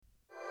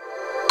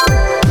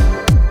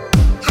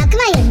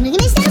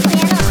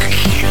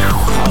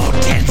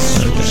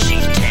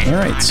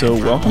right, so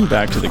welcome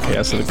back to the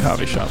Chaos of the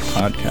Coffee Shop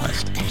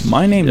podcast.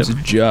 My name's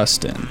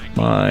Justin.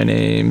 My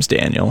name's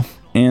Daniel.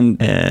 And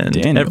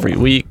Daniel. Every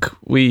week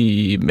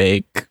we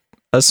make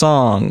a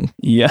song.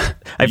 Yeah.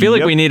 I feel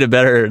like we need a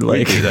better,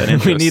 like,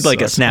 we need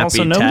like a snappy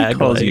also, tag. Nobody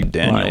calls like, you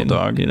Daniel, line,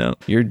 dog. You know,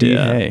 You're D.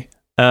 Hay.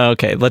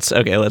 Okay, let's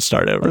start over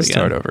Let's again.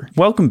 start over.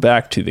 Welcome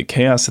back to the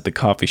Chaos at the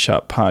Coffee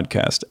Shop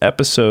podcast,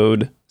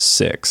 episode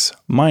 6.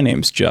 My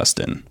name's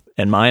Justin.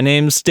 And my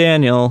name's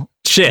Daniel.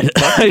 Shit.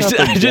 I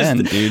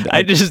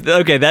just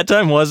okay, that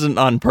time wasn't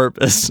on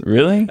purpose.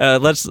 Really?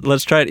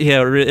 Let's try it.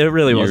 Yeah, it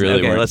really wasn't. really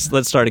okay, weren't.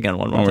 let's start again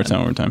one more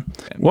time. Okay.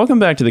 Welcome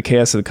back to the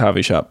Chaos of the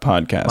Coffee Shop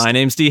podcast. My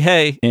name's D.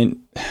 Hay.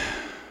 And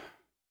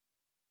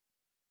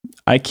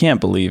I can't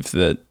believe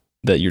that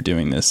you're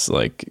doing this.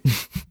 Like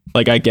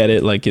I get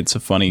it. Like it's a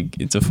funny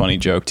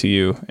joke to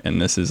you, and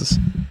this is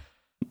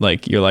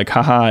like you're like,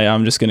 haha,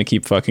 I'm just gonna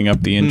keep fucking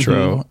up the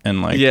intro,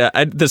 and like, yeah.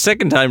 The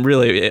second time,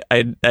 really,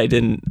 I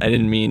didn't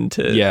mean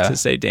to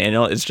say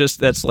Daniel. It's just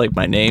that's like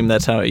my name.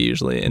 That's how I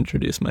usually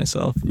introduce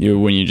myself.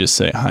 When you just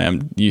say hi,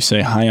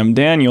 I'm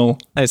Daniel.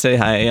 I say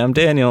hi, I'm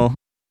Daniel,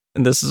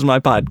 and this is my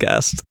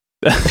podcast.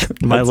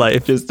 My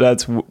life.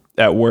 That's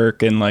at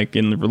work and like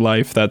in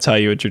life. That's how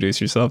you introduce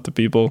yourself to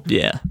people.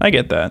 Yeah, I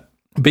get that.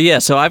 But yeah,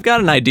 so I've got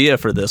an idea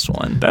for this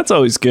one. That's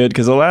always good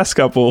because the last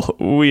couple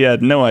we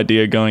had no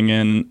idea going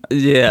in.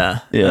 Yeah.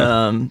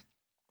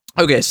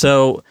 Okay,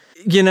 so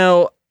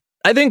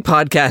I think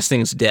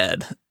podcasting's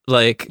dead.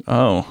 Like,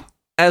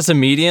 as a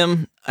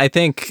medium, I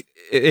think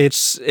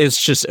it's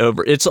just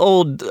over. It's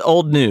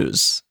old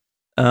news.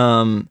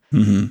 And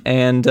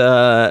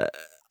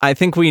I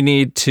think we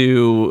need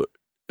to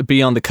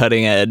be on the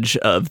cutting edge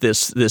of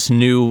this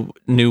new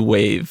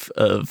wave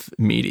of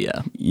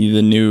media.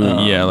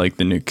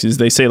 Because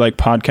they say like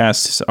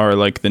podcasts are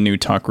like the new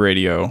talk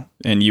radio,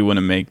 and you want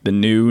to make the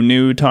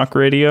new talk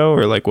radio,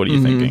 or like what are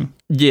you thinking?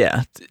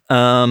 Yeah.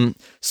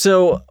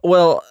 So,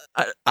 well,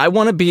 I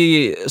want to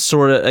be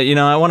sort of,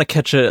 I want to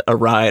catch a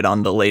ride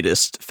on the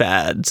latest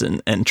fads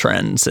and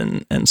trends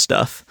and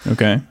stuff.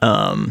 Okay.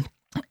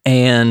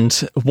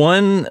 And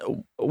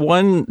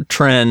one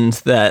trend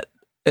that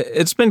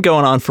it's been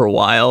going on for a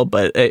while,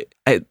 but it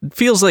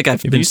feels like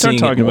I've been seeing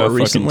it more recently. If you start talking about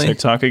fucking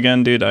TikTok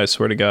again, dude, I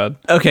swear to God.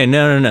 Okay,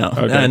 no.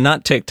 Okay.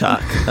 Not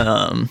TikTok.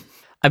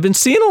 I've been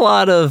seeing a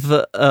lot of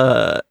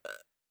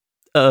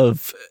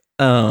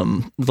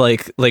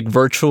like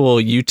virtual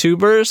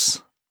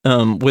YouTubers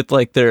with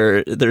like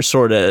their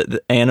sort of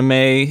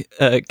anime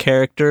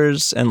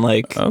characters and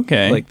like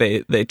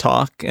they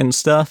talk and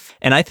stuff.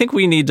 And I think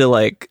we need to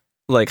like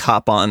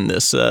hop on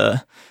this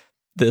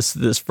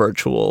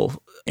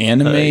virtual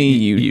anime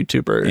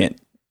YouTuber.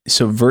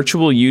 So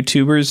virtual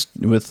YouTubers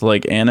with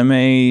like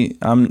anime,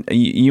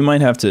 you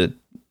might have to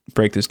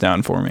break this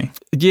down for me.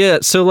 Yeah,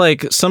 so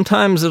like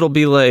sometimes it'll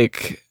be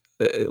like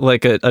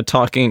a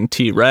talking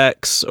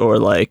T-Rex, or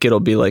like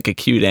it'll be like a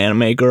cute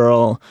anime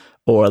girl,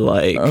 or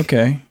like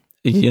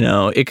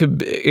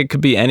it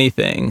could be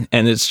anything.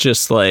 And it's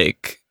just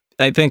like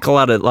I think a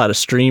lot of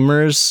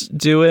streamers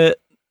do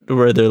it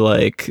where they're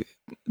like,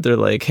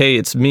 hey,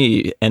 it's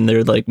me, and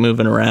they're like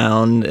moving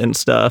around and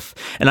stuff,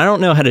 and I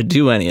don't know how to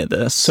do any of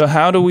this. So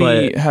how do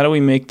we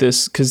make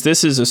this, because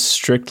this is a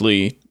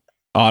strictly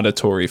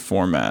auditory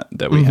format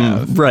that we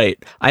have,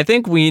 right? I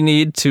think we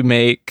need to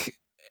make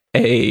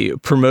a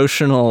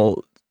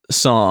promotional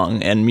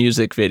song and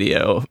music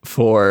video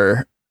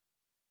for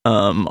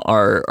our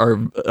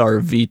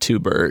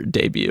VTuber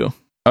debut.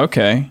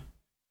 Okay.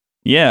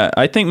 Yeah,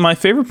 I think my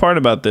favorite part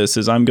about this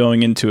is I'm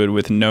going into it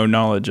with no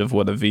knowledge of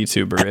what a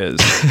VTuber is.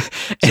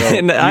 So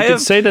and you could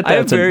say that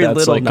that's very that's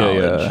little like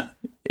knowledge.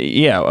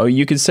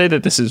 You could say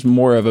that this is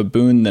more of a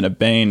boon than a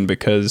bane,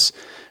 because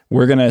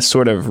we're going to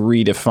sort of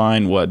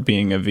redefine what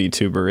being a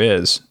VTuber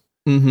is.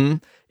 Mm-hmm.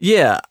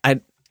 Yeah,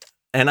 I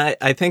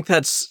think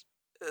that's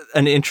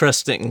an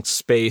interesting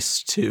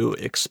space to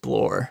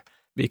explore,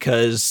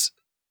 because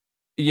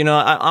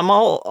I'm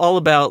all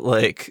about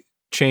like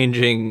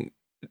changing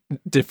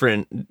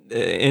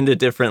into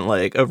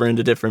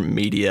different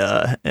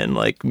media and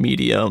like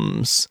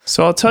mediums.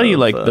 So I'll tell you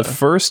like the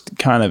first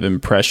kind of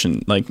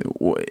impression, like,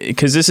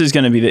 because this is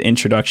going to be the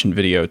introduction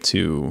video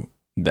to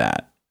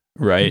that,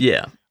 right?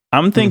 Yeah.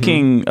 I'm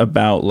thinking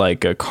about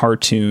like a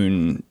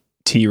cartoon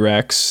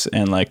T-Rex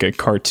and like a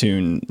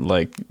cartoon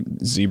like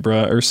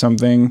zebra or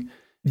something.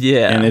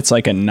 Yeah. And it's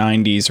like a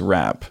 90s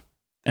rap.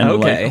 And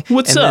okay. Like,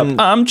 what's up?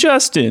 I'm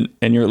Justin.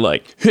 And you're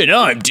like, and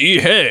I'm D.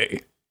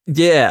 Hay.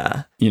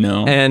 Yeah.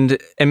 And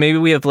maybe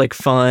we have like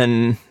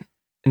fun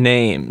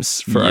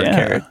names for our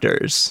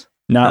characters.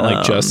 Not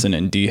like Justin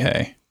and D.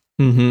 Hay.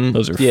 Mm-hmm.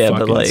 Those are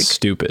fucking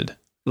stupid.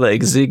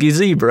 Like Ziggy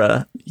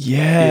Zebra.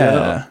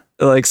 Yeah.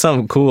 Like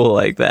something cool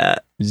like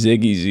that.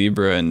 Ziggy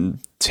Zebra and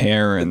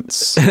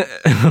Terrence.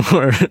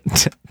 Or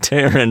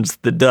Terrence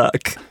the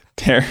Duck.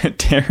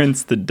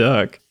 Terrence the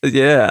Duck.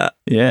 Yeah.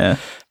 Yeah.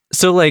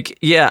 So like,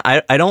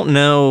 I don't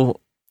know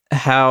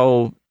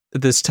how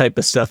this type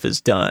of stuff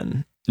is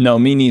done. No,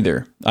 me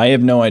neither. I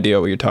have no idea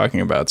what you're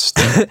talking about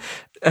still.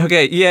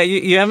 Okay, yeah,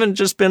 you haven't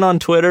just been on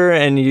Twitter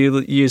and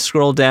you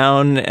scroll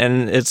down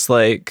and it's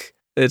like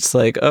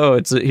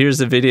oh,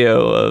 here's a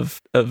video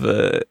of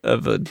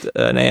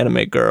an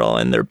anime girl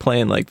and they're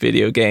playing like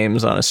video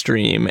games on a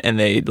stream and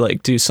they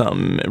like do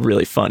something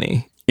really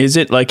funny. Is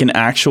it like an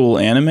actual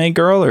anime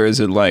girl or is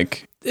it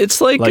like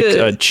it's like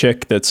a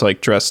chick that's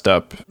like dressed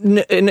up?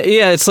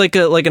 Yeah, it's like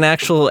an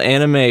actual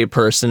anime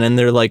person and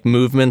their like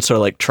movements are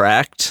like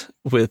tracked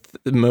with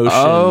motion.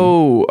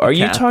 Oh, are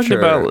you talking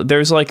about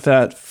there's like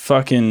that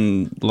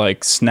fucking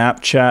like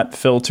Snapchat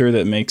filter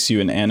that makes you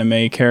an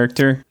anime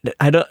character?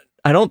 I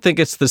don't think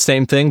it's the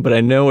same thing, but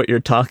I know what you're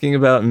talking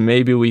about, and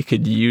maybe we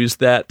could use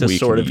that to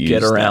sort of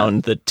get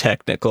around the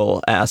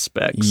technical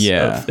aspects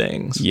of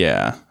things.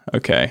 Yeah.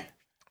 Okay.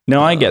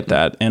 No, I get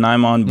that, and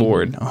I'm on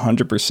board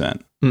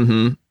 100%.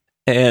 Mm-hmm.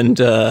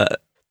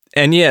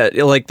 And yeah,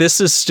 like this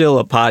is still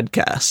a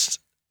podcast,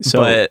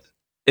 but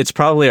it's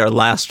probably our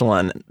last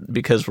one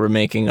because we're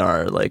making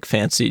our like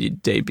fancy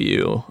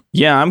debut.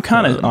 Yeah, I'm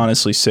kind of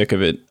honestly sick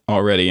of it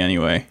already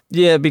anyway.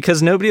 Yeah,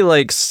 because nobody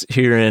likes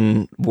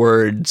hearing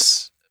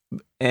words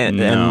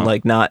and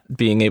like not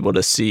being able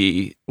to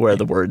see where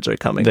the words are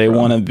coming from. They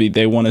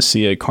want to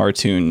see a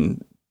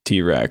cartoon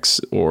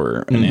T-Rex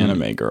or an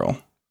anime girl.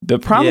 The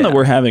problem that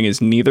we're having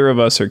is neither of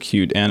us are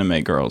cute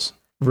anime girls.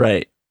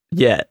 Right.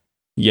 Yet.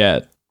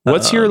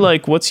 What's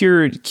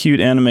your cute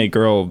anime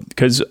girl?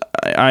 Because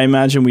I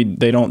imagine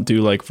they don't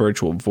do like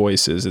virtual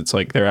voices. It's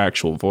like their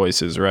actual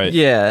voices, right?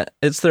 Yeah,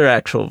 it's their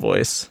actual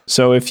voice.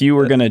 So if you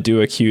were gonna do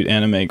a cute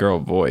anime girl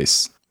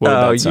voice, what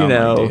would that sound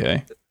like,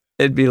 DK?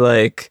 It'd be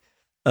like,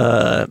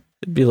 I'm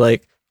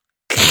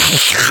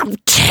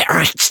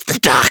Terrence the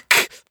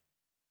Duck.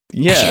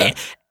 Yeah,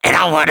 and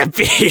I want to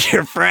be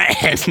your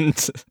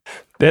friend.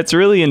 That's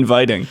really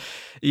inviting.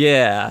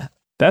 Yeah.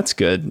 That's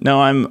good.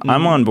 No, I'm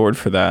on board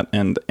for that,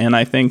 and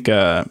I think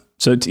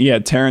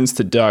Terrence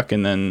the Duck,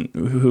 and then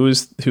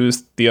who's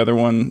the other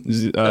one?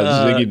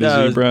 Ziggy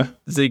the Zebra.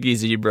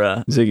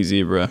 Ziggy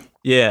Zebra.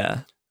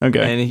 Yeah.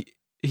 Okay. And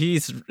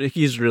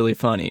he's really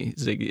funny.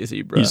 Ziggy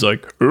Zebra. He's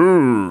like,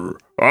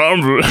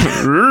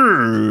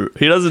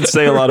 he doesn't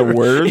say a lot of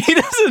words. He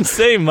doesn't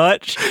say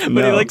much,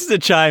 but he likes to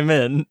chime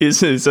in.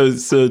 So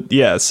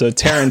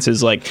Terrence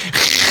is like.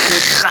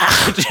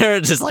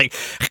 Terrence is like,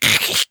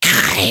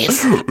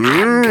 guys, I'm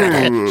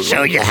gonna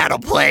show you how to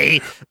play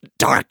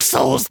Dark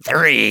Souls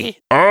 3.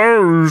 I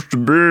used to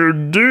be a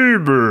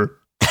demon.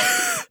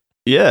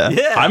 Yeah.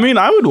 I mean,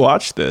 I would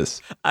watch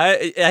this.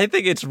 I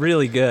think it's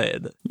really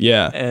good.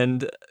 Yeah.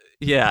 And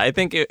yeah, I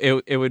think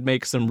it would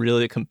make some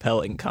really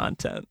compelling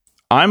content.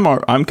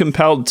 I'm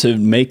compelled to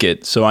make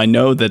it, so I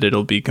know that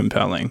it'll be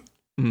compelling.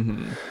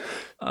 Mm-hmm.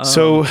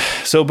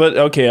 But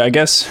okay, I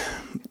guess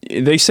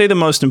they say the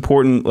most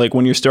important, like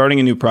when you're starting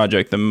a new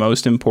project, the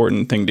most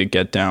important thing to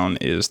get down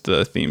is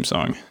the theme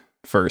song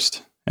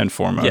first and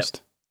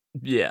foremost.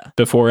 Yep. Yeah.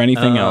 Before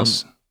anything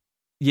else.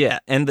 Yeah,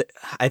 and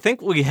I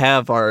think we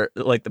have our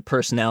like the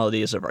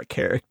personalities of our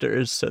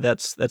characters, so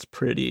that's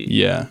pretty.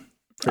 Yeah,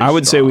 I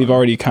would say we've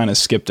already kind of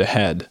skipped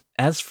ahead.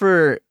 As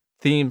for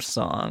theme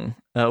song,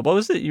 what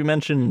was it you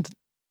mentioned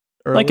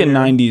earlier? Like a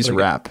 90s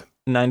rap.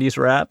 90s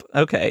rap?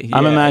 Okay. Yeah,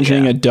 I'm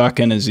imagining a duck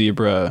and a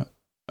zebra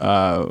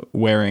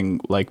wearing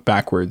like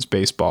backwards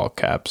baseball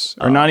caps.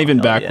 Or not even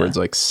backwards,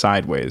 like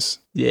sideways.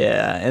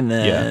 Yeah, and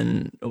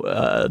then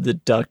the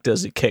duck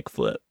does a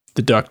kickflip.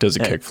 The duck does a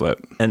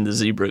kickflip. And the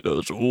zebra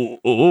goes, ooh,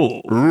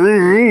 ooh.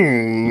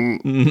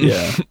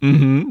 Yeah.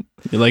 Mm-hmm.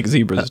 Like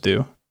zebras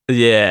do.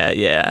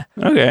 Yeah.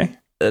 Okay.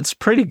 That's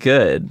pretty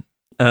good.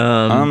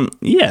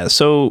 Yeah,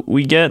 so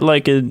we get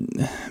like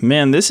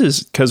this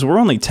is because we're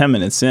only 10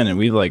 minutes in and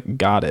we've like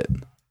got it.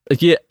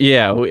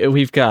 Yeah,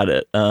 we've got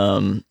it.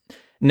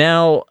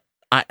 Now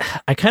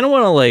I kind of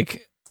want to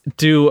like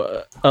do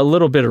a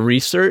little bit of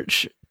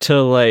research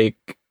to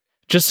like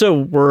just so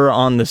we're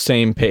on the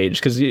same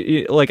page because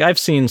like I've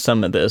seen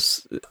some of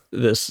this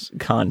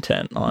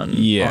content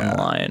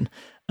online.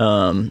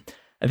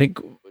 I think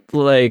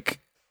like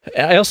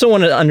I also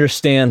want to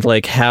understand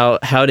like how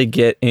to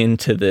get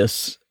into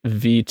this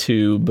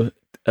VTube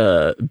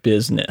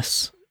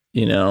business,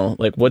 you know,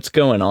 like what's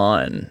going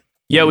on.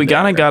 Yeah, we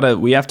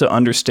have to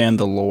understand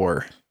the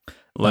lore.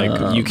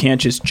 Like you can't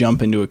just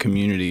jump into a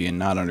community and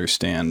not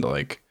understand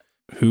like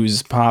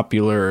who's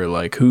popular,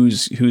 like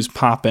who's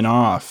popping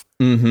off.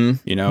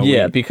 Mm-hmm. You know?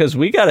 Yeah, because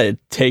we gotta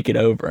take it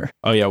over.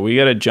 Oh yeah, we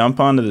gotta jump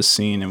onto the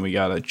scene and we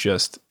gotta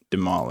just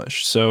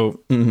demolish.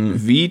 So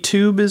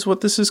VTube is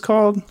what this is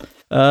called?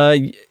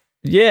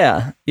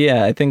 Yeah,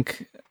 I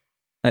think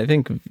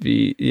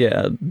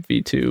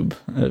VTube,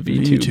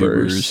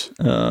 VTubers.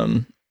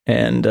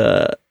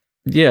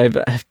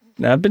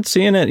 I've been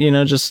seeing it, you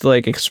know, just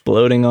like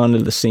exploding onto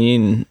the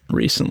scene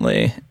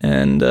recently,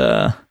 and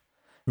I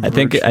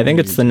think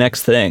it's the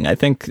next thing. I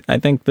think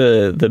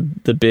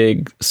the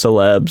big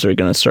celebs are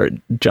gonna start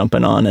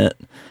jumping on it.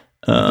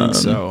 I think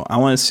so. I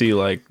want to see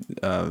like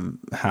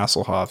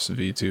Hasselhoff's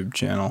VTube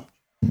channel.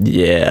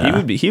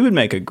 Yeah, he would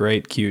make a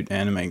great cute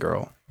anime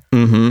girl.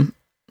 Mm-hmm.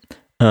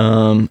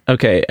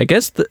 Okay, I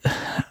guess the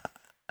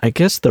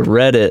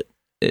Reddit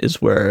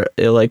is where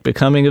like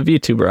becoming a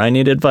VTuber. I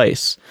need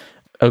advice.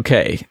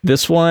 Okay,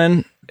 this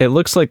one, it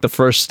looks like the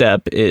first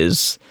step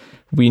is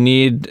we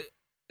need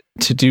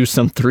to do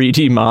some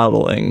 3D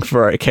modeling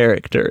for our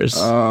characters.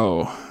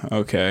 Oh,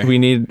 okay. We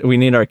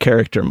need our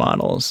character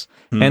models.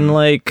 And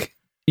like,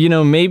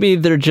 maybe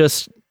they're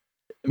just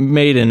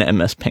made in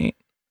MS Paint.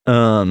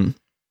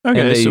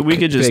 Okay, so we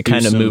could just they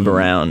kind of move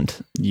around.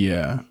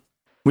 Yeah.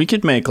 We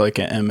could make like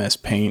an MS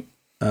Paint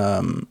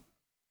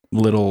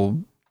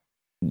little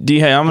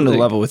hey, I'm gonna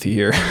level with you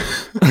here.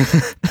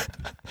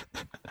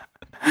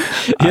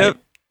 Yep.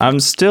 I'm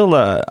still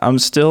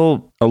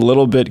a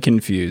little bit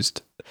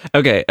confused.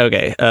 Okay.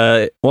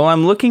 Well,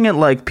 I'm looking at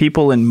like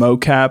people in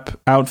mocap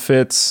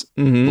outfits,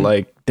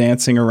 like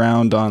dancing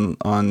around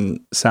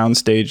on sound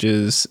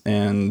stages,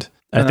 and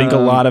I think a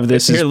lot of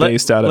this is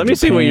based out of Let me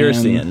Japan. see what you're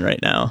seeing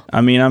right now.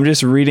 I mean, I'm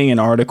just reading an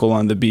article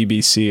on the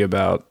BBC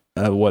about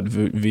what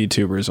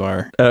VTubers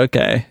are.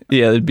 Okay.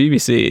 Yeah, the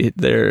BBC,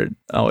 they're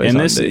always and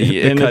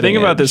the thing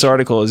about this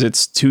article is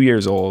it's 2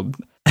 years old.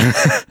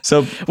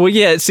 So well,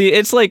 yeah, see,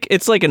 it's like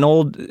an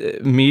old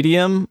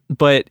medium,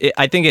 but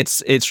I think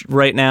it's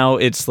right now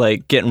it's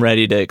like getting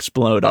ready to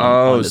explode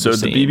on so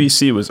the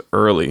BBC was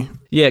early.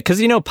 Yeah, because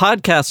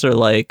podcasts are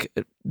like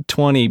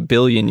 20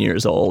 billion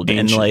years old.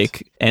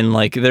 Ancient. and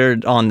like they're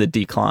on the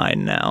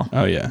decline now.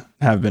 Oh yeah,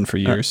 have been for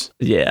years.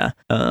 Yeah.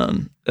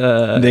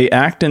 They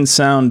act and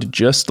sound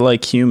just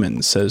like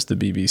humans, says the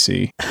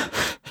BBC.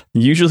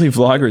 Usually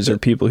vloggers are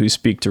people who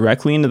speak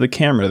directly into the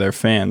camera to their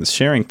fans,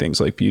 sharing things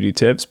like beauty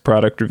tips,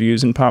 product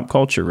reviews, and pop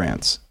culture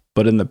rants.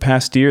 But in the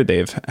past year,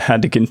 they've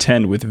had to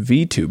contend with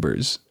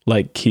VTubers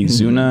like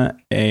Kizuna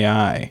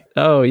AI.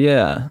 Oh,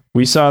 yeah.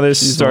 We saw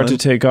this start to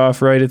take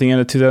off right at the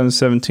end of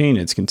 2017.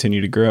 It's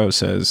continued to grow,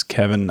 says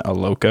Kevin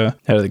Aloka,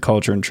 head of the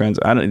culture and trends.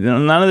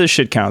 None of this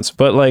shit counts,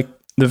 but like,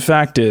 the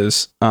fact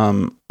is,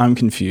 I'm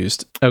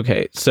confused.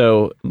 Okay,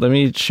 so let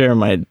me share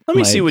my Let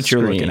me see what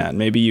you're looking at.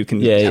 Maybe you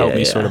can help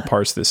me sort of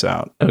parse this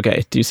out.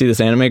 Okay, do you see this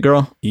anime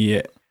girl?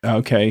 Yeah.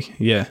 Okay,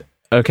 yeah.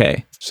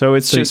 Okay. So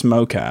it's just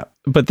mocap.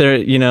 But they're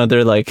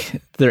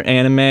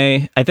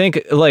anime. I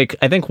think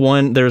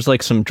there's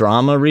like some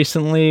drama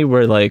recently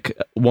where like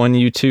one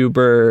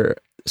YouTuber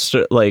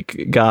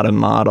like got a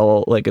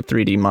model, like a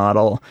 3D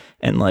model,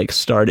 and like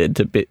started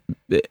to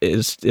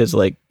is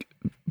like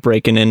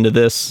breaking into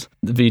this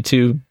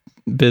VTube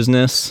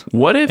business.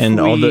 What if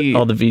all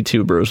the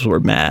VTubers were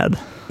mad?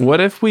 What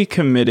if we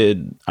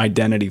committed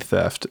identity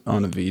theft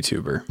on a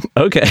VTuber?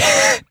 Okay.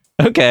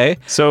 Okay.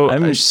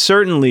 So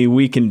certainly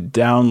we can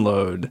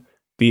download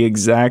the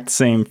exact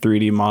same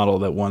 3D model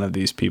that one of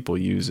these people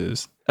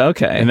uses.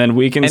 Okay. And then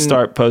we can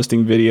start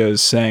posting videos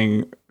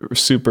saying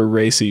super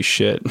racy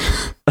shit.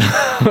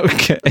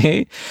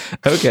 Okay.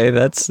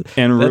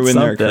 And ruin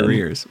their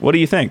careers. What do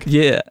you think?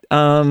 Yeah.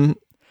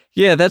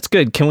 Yeah, that's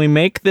good. Can we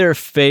make their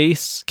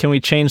face? Can we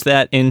change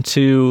that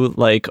into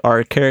like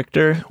our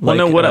character?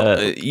 Well, like,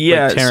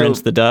 like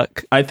Terrence the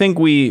Duck. I think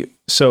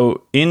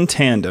in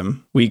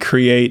tandem we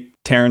create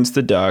Terrence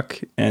the Duck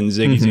and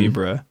Ziggy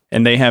Zebra,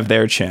 and they have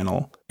their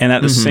channel. And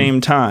at the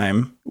same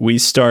time, we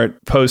start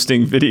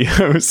posting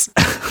videos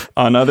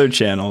on other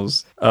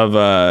channels of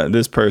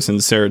this person,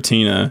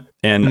 Seratina,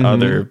 and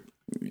other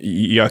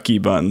yucky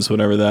buns,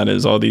 whatever that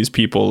is. All these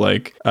people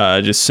like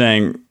just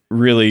saying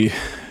really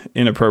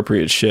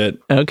inappropriate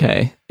shit.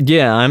 Okay.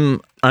 Yeah,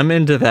 I'm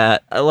into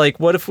that. Like,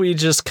 what if we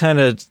just kind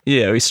of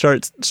we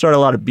start a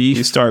lot of beef.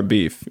 You start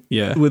beef,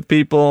 yeah, with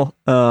people.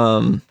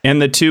 And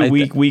the two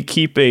we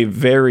keep a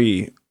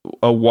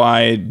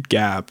wide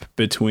gap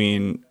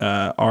between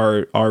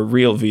our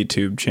real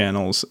VTube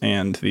channels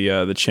and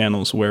the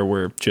channels where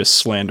we're just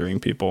slandering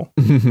people,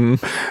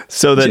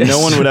 so that no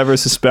one would ever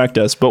suspect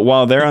us. But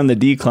while they're on the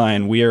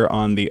decline, we are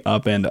on the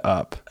up and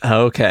up.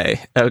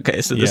 Okay.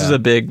 So this is a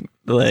big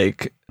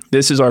like.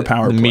 This is our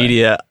power play.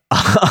 Media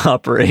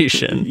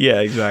operation.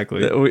 Yeah,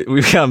 exactly.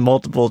 We've got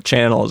multiple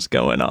channels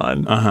going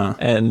on.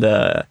 And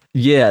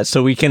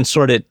so we can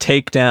sort of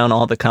take down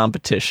all the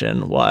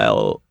competition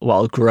while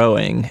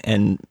growing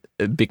and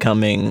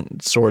becoming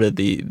sort of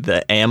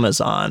the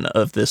Amazon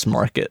of this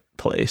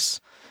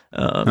marketplace.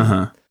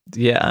 I'm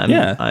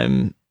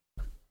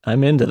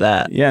into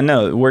that. Yeah,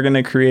 no, we're going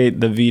to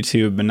create the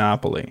VTube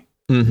monopoly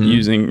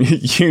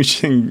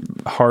using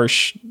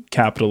harsh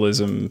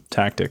capitalism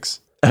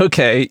tactics.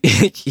 Okay.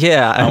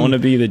 Yeah. I want to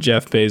be the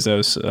Jeff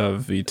Bezos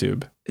of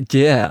VTube.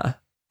 Yeah.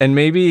 And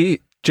maybe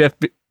Jeff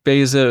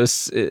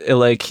Bezos,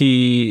 like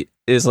he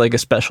is like a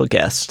special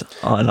guest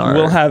on our...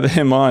 We'll have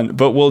him on,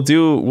 but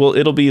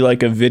it'll be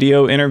like a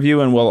video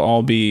interview and we'll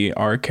all be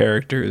our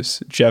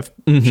characters. Jeff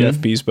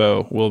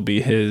Bezos will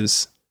be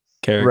his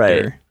character,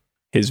 right.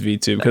 His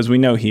VTube, because we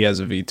know he has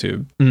a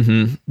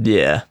VTube.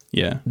 Yeah.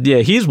 Yeah. Yeah,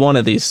 he's one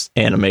of these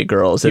anime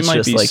girls. He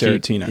might be like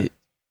Seratina.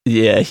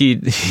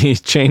 He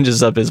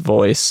changes up his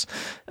voice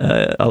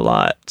a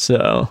lot,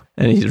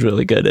 and he's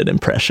really good at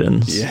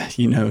impressions. Yeah,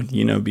 you know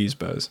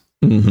Bezos.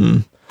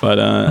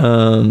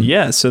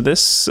 But so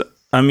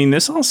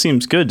this all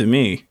seems good to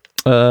me.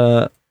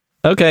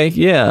 Okay,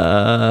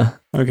 yeah.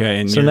 Okay,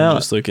 and so you're now,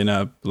 just looking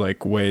up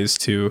like ways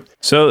to.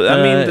 So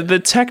I mean, the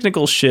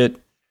technical shit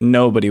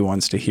nobody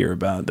wants to hear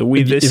about.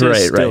 This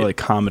is still a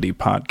comedy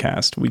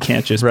podcast. We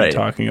can't just be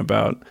talking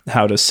about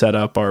how to set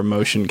up our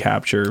motion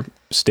capture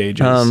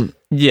stages.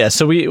 Yeah,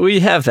 so we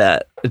have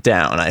that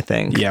down, I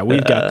think. Yeah,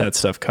 we've got that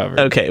stuff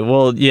covered. Okay,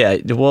 well, yeah,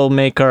 we'll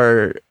make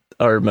our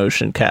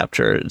motion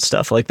capture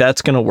stuff. Like,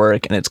 that's going to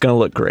work, and it's going to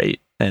look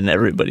great, and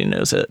everybody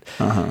knows it.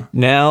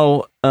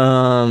 Now,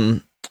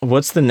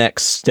 what's the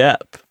next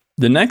step?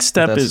 The next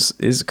step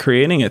is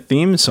creating a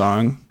theme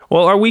song.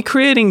 Well, are we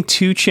creating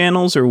 2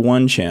 channels or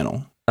 1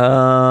 channel?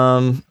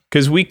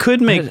 Because we could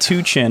make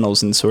 2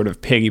 channels and sort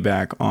of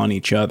piggyback on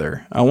each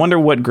other. I wonder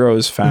what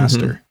grows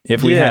faster.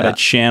 If we had a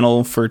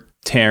channel for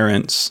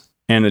Terrence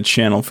and a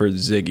channel for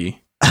Ziggy.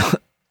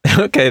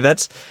 Okay,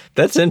 that's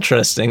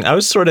interesting. I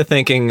was sort of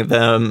thinking of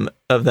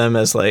them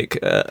as like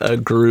a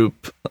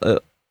group.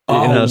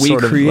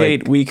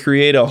 We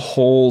create a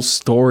whole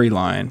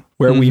storyline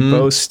where we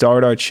both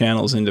start our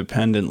channels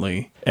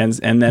independently, and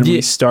then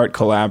we start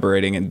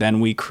collaborating, and then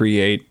we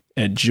create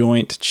a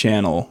joint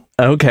channel.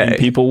 Okay, and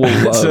people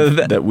will love so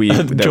that we've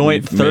third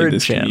made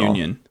this channel.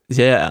 Communion.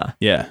 Yeah.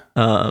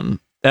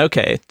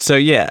 Okay. So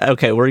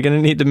we're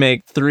gonna need to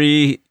make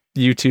 3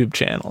 YouTube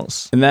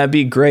channels, and that'd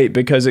be great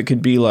because it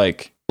could be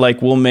like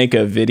we'll make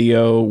a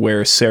video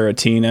where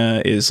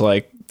Saratina is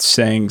like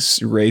saying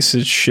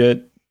racist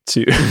shit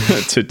to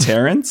to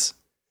Terrence,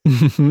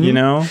 you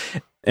know,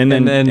 and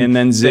then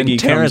Ziggy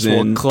Terrence comes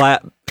in. Will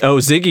clap. Oh,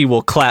 Ziggy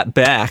will clap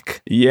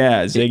back.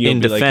 Yeah, Ziggy will be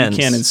defense. Like, you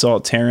can't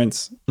insult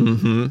Terrence.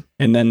 And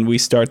then we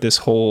start this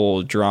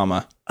whole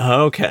drama.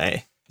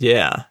 Okay.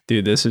 Yeah,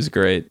 dude, this is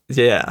great.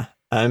 Yeah,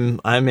 I'm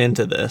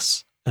into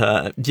this.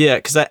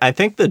 Because I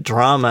think the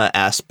drama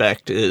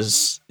aspect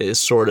is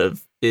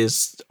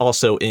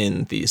also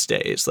in these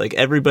days. Like,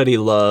 everybody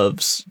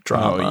loves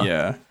drama. Oh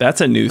yeah, that's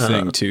a new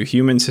thing too.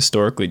 Humans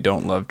historically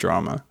don't love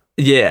drama.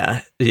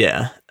 Yeah.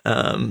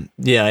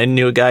 I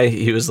knew a guy.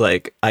 He was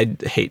like, I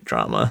hate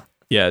drama.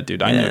 Yeah,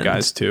 dude, I know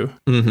guys too.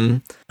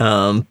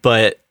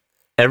 But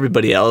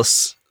everybody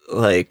else,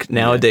 like,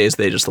 nowadays,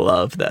 they just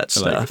love that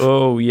stuff. Like,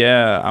 oh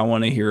yeah, I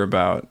want to hear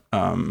about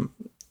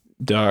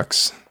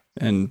ducks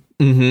and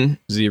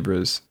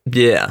zebras.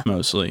 Yeah,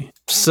 mostly.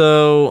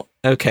 So,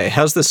 okay,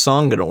 how's this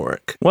song gonna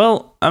work?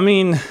 Well, I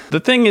mean, the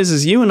thing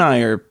is you and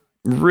I are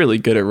really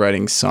good at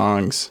writing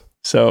songs.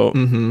 So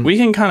we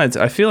can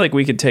I feel like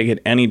we could take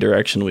it any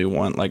direction we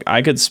want. Like,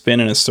 I could spin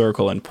in a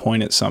circle and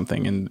point at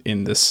something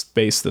in this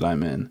space that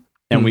I'm in,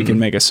 and we can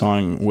make a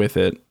song with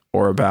it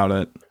or about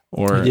it.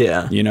 Or,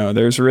 you know,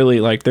 there's really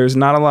there's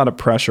not a lot of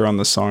pressure on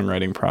the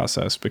songwriting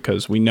process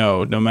because we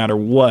know no matter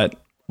what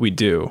we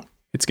do,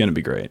 it's going to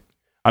be great.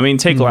 I mean,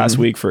 take last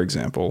week, for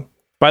example.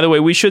 By the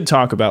way, we should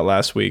talk about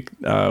last week,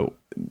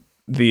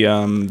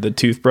 the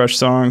toothbrush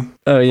song.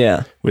 Oh,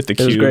 yeah. With the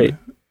cube. It was great.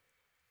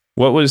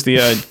 What was the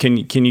can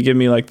you give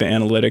me like the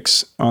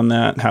analytics on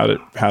that?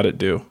 How'd it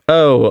do?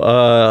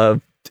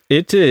 Oh,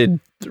 it did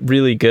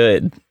really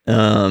good.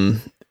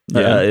 Some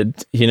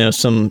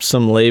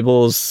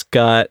labels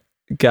got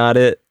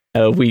it.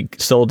 We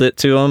sold it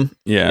to them.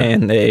 Yeah.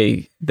 And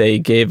they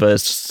gave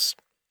us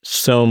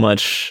so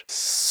much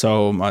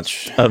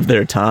of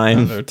their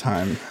time.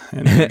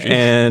 And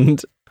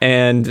energy.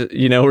 and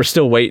we're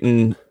still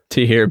waiting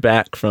to hear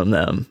back from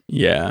them.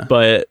 Yeah.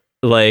 But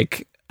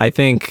like, I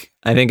think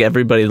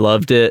everybody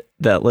loved it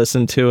that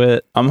listened to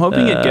it. I'm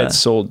hoping it gets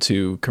sold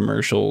to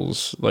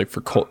commercials, like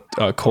for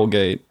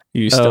Colgate.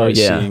 You start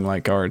seeing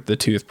like the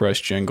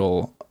toothbrush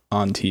jingle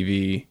on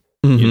TV.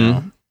 You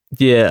know,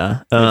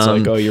 yeah. It's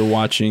like, oh, you're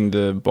watching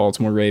the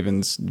Baltimore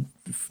Ravens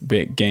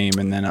big game,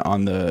 and then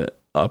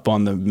up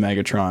on the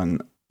Megatron,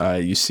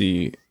 you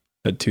see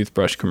a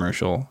toothbrush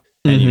commercial,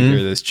 and you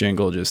hear this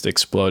jingle just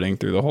exploding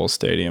through the whole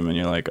stadium, and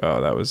you're like,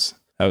 oh, that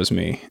was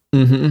me.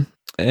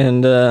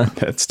 And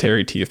that's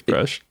Terry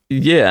Toothbrush.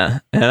 Yeah,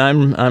 and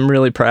I'm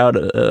really proud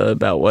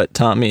about what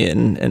Tommy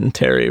and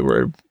Terry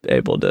were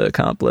able to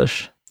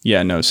accomplish.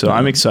 Yeah, no, so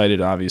I'm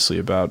excited, obviously,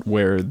 about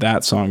where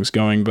that song's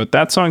going, but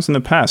that song's in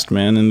the past,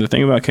 man, and the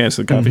thing about Chaos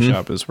at the Coffee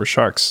Shop is we're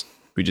sharks.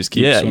 We just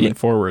keep swimming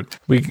forward.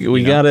 We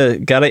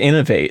gotta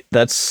innovate.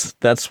 That's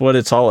what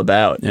it's all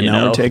about. And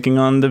now we're taking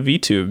on the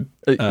VTube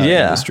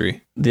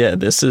industry. Yeah,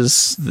 this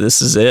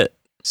is it.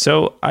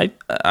 So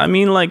I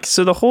mean, like,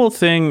 so the whole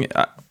thing,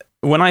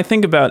 when I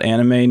think about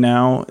anime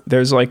now,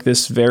 there's like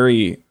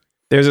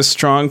there's a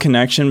strong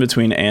connection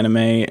between anime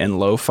and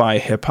lo-fi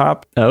hip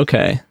hop.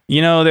 Okay.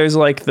 You know, there's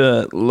like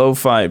the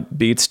lo-fi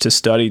beats to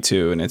study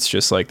to, and it's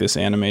just like this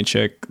anime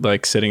chick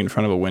like sitting in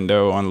front of a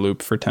window on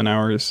loop for 10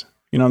 hours.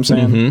 You know what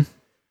I'm saying?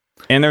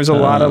 And there's a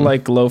lot of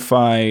like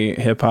lo-fi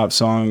hip hop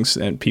songs,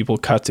 and people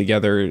cut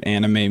together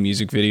anime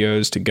music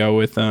videos to go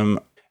with them.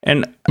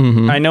 And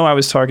I know I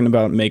was talking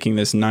about making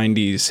this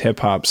 90s hip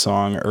hop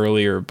song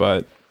earlier,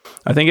 but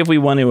I think if we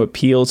want to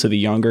appeal to the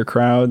younger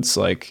crowds,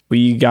 like,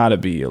 we gotta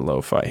be a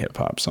lo-fi hip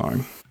hop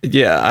song.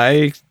 Yeah,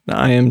 I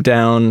am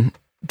down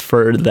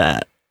for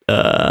that.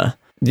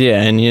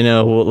 Yeah, and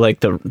like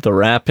the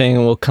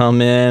rapping will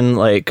come in,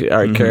 like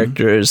our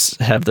characters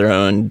have their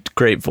own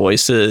great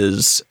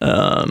voices,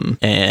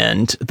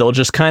 and they'll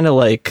just kind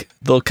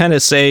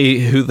of say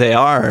who they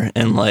are,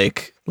 and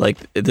like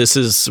this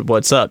is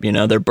what's up,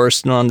 they're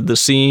bursting onto the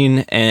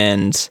scene,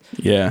 and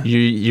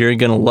you're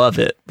gonna love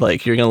it.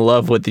 Like you're gonna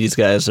love what these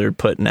guys are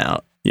putting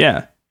out.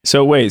 Yeah.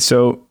 So wait,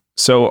 so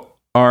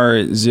are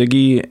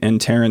Ziggy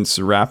and Terrence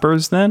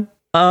rappers then?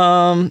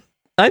 I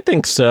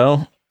think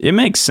so. It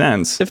makes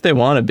sense. If they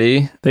want to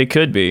be. They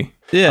could be.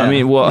 Yeah. I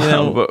mean,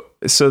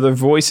 so their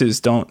voices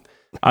don't...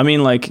 I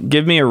mean, like,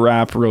 give me a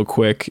rap real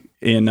quick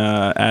in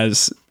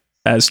as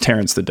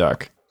Terrence the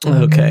Duck.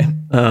 Okay.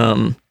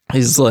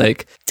 He's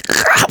like,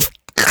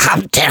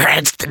 I'm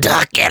Terrence the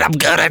Duck and I'm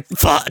gonna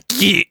fuck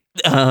you.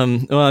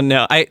 Well,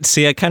 no, I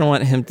kind of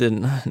want him to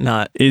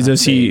not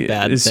say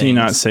bad things. He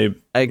not say...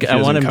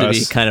 I want him to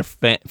be kind of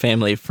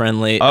family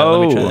friendly. Let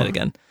me try that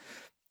again.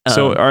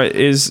 So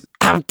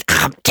I'm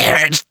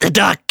Terrence the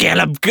Duck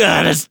and I'm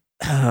gonna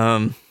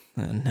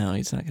no,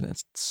 he's not gonna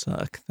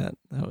suck. That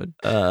would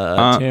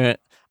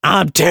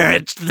I'm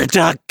Terrence the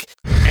Duck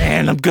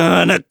and I'm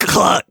gonna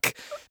cluck.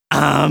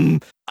 I'm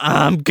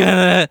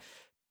gonna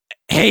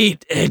hey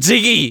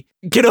Ziggy,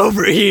 get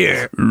over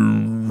here.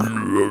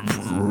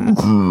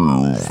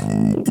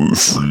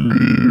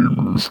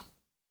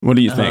 What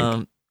do you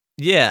think?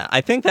 Yeah,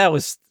 I think that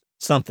was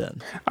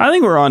something. I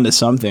think we're on to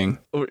something.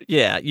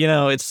 Yeah,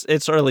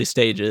 it's early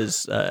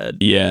stages.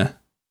 Yeah.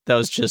 That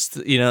was just,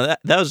 that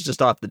was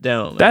just off the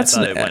dome. I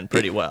thought it went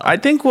pretty well. I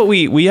think what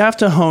we have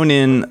to hone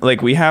in,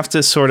 like we have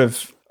to sort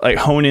of like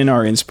hone in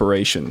our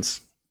inspirations,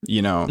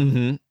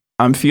 Mm-hmm.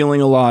 I'm feeling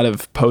a lot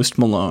of Post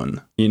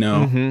Malone,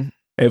 Mm-hmm.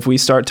 If we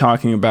start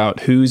talking about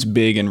who's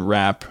big in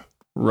rap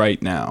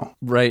right now.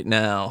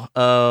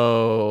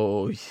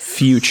 Oh.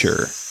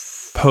 Future.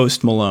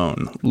 Post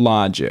Malone,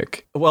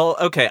 Logic. Well,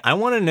 okay. I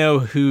want to know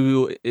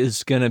who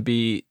is going to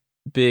be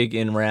big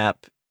in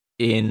rap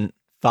in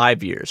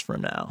 5 years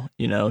from now,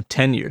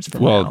 10 years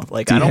from now.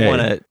 Like, I don't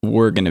want to...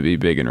 We're going to be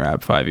big in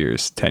rap 5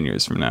 years, 10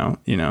 years from now,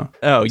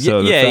 Oh, so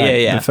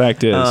yeah. The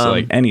fact is,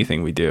 like,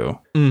 anything we do.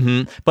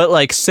 Mm-hmm. But,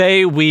 like,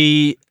 say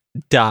we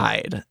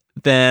died,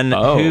 then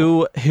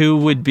who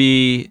would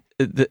be...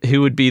 Who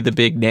would be the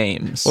big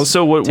names? Well,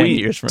 so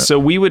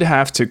we would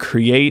have to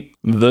create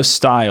the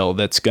style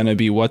that's going to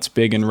be what's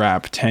big in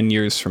rap 10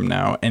 years from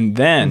now, and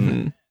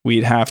then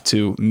we'd have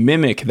to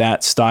mimic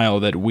that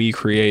style that we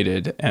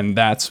created, and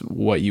that's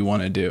what you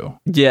want to do.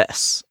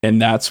 Yes,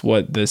 and that's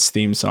what this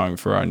theme song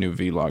for our new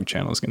vlog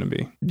channel is going to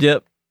be.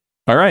 Yep.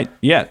 All right.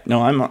 Yeah.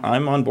 No, I'm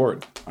on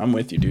board. I'm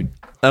with you, dude.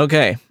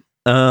 Okay.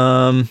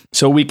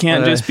 So we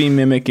can't just be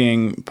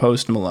mimicking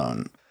Post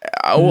Malone.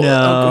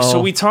 No. So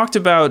we talked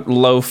about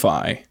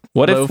lo-fi.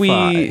 What if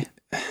we...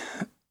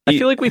 I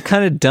feel like we've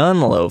kind of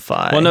done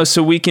lo-fi. Well, no,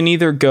 so we can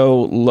either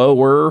go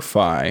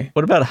lower-fi.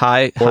 What about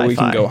hi-fi? Or we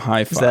can go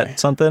hi-fi. Is that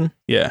something?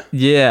 Yeah.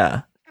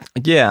 Yeah.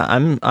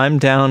 I'm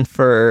down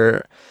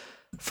for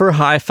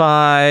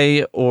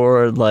hi-fi,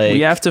 or like...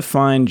 We have to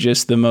find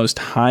just the most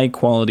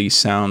high-quality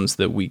sounds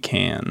that we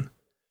can.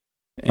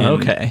 And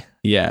okay.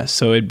 Yeah,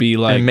 so it'd be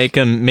like... And make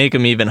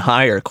them even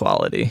higher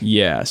quality.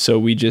 Yeah, so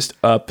we just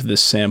up the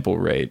sample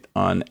rate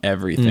on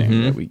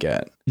everything that we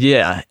get.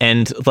 Yeah,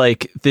 and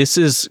like this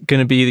is going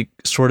to be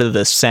sort of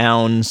the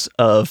sounds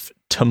of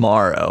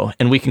tomorrow.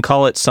 And we can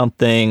call it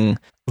something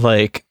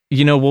like,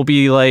 we'll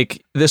be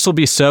like, this will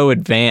be so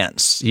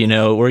advanced,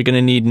 we're going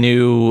to need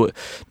new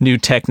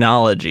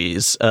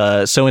technologies.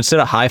 So instead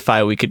of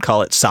hi-fi, we could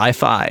call it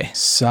sci-fi.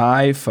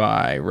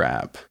 Sci-fi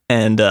rap.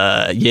 And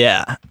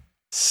yeah.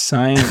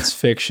 Science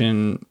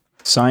fiction,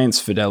 science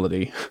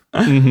fidelity.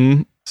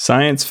 Mm-hmm.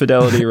 Science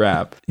fidelity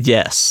rap.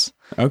 Yes.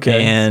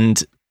 Okay.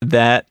 And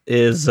that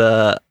is,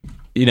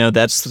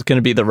 that's going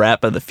to be the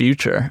rap of the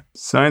future.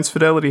 Science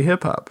fidelity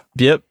hip hop.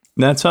 Yep.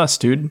 That's us,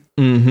 dude.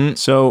 Mm-hmm.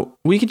 So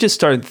we could just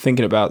start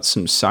thinking about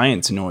some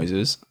science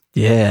noises.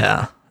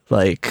 Yeah.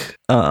 Like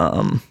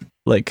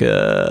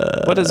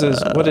what is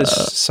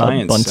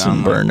science? A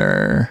Bunsen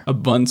burner. Like? A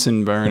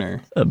Bunsen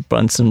burner. A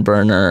Bunsen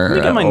burner. Let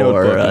me get my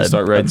notebook and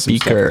start writing some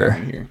stuff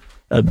down here.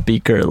 A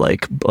beaker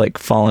like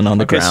falling on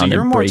the ground. So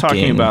you're and more breaking.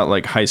 Talking about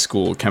like high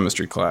school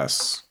chemistry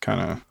class kind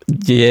of.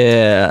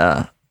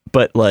 Yeah,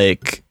 but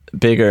like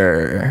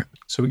bigger.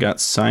 So we got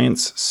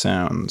science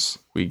sounds.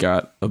 We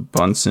got a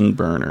Bunsen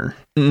burner.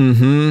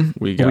 Mm-hmm.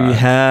 We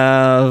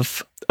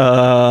have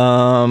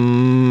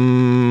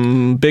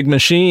big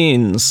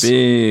machines.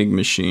 Big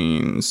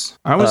machines.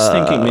 I was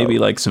thinking maybe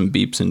like some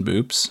beeps and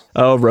boops.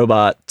 Oh,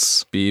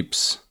 robots.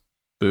 Beeps,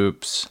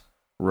 boops,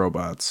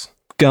 robots.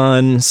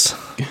 Guns.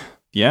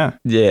 Yeah.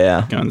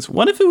 Guns.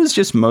 What if it was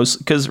just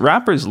because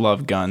rappers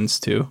love guns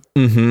too.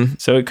 Mm-hmm.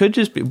 So it could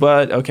just be,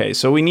 but okay,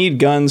 so we need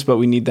guns, but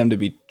we need them to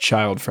be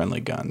child-friendly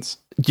guns.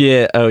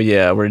 Yeah. Oh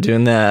yeah, we're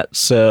doing that.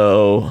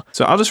 So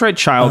I'll just write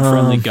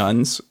child-friendly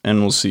guns and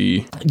we'll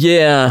see.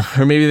 Yeah.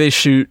 Or maybe they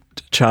shoot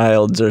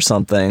childs or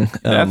something.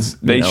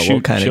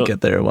 We'll kind of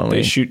get there when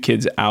they shoot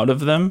kids out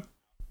of them.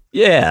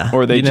 Yeah.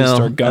 Or they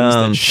just are guns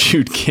that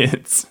shoot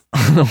kids.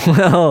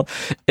 Well,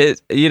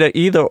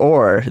 either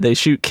or. They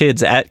shoot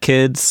kids at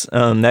kids.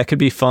 That could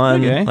be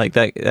fun. Okay. Like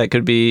that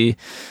could be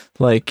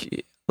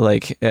like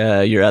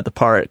you're at the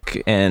park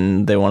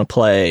and they want to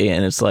play,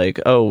 and it's like,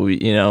 oh,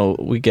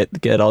 we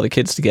get all the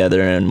kids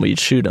together and we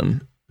shoot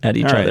them at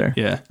each other.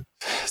 Yeah.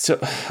 So,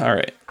 all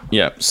right.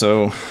 Yeah.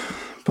 So,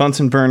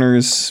 Bunsen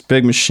burners,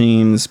 big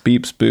machines,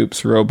 beeps,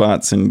 boops,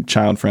 robots, and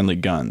child-friendly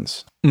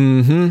guns.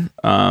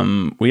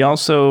 Mm-hmm. We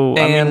also,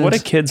 what do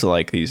kids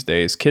like these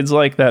days? Kids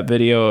like that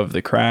video of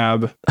the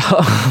crab.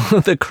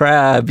 Oh, the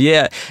crab,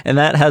 yeah, and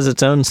that has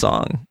its own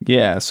song.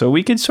 Yeah, so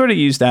we could sort of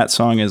use that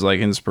song as like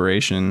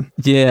inspiration.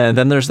 Yeah, and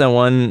then there's that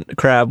one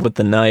crab with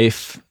the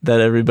knife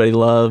that everybody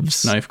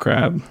loves. Knife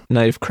crab.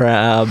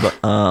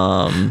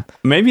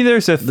 Maybe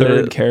there's a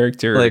third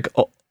character, like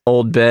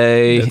Old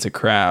Bay. That's a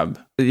crab.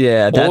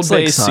 Yeah, that's Old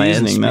like Bay science.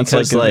 Seasoning. That's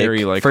like a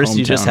very like first hometown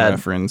you just had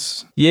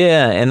reference.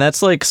 Yeah, and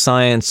that's like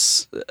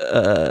science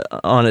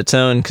on its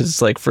own, because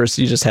it's like first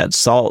you just had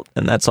salt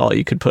and that's all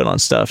you could put on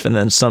stuff, and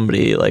then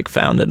somebody like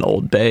found an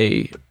Old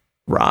Bay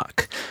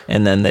rock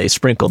and then they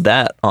sprinkled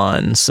that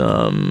on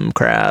some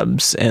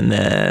crabs, and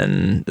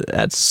then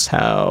that's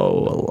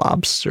how a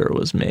lobster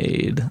was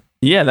made.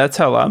 Yeah, that's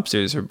how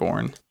lobsters are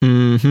born.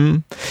 Mm-hmm.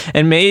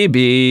 And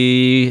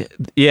maybe,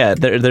 yeah,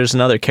 there's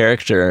another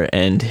character,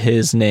 and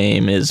his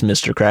name is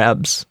Mr.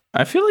 Krabs.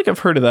 I feel like I've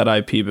heard of that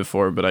IP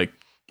before, but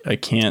I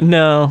can't.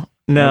 No,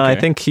 Okay. I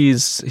think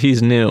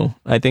he's new.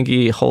 I think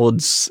he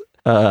holds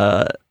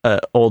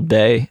Old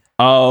Bay.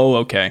 Oh,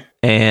 okay.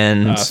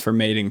 And for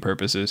mating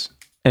purposes.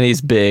 And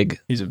he's big.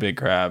 He's a big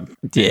crab.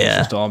 Yeah. It's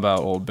just all about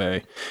Old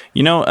Bay.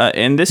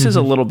 And this is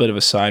a little bit of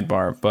a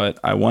sidebar, but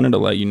I wanted to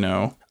let you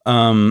know.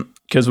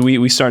 Because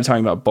we started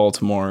talking about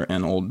Baltimore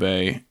and Old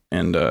Bay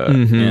and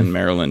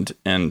Maryland,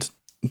 and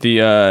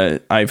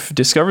I've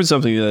discovered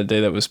something the other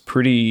day that was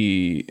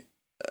pretty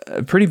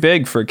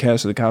big for a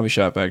cast of the coffee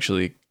shop.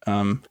 Actually,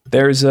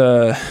 there's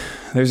a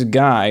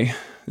guy.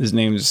 His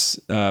name's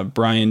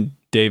Brian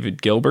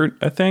David Gilbert,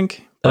 I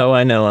think. Oh,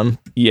 I know him.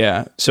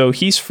 Yeah, so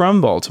he's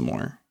from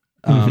Baltimore,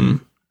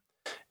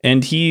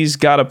 and he's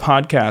got a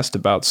podcast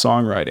about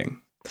songwriting.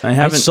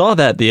 I saw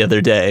that the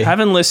other day.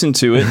 Haven't listened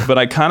to it, but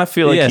I kind of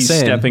feel like he's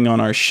same. stepping on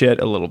our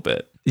shit a little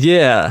bit.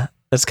 Yeah,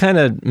 that's kind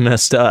of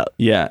messed up.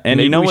 Yeah, and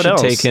maybe you know what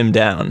else? Take him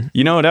down.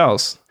 You know what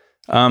else?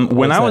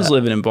 When I was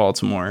living in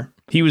Baltimore,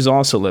 he was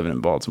also living in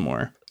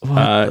Baltimore.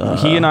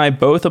 He and I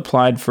both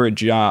applied for a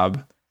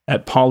job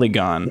at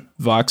Polygon,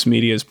 Vox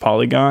Media's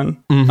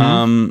Polygon.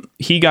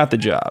 He got the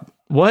job.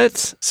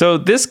 What? So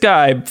this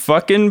guy,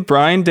 fucking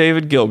Brian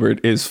David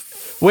Gilbert, is.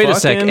 Wait a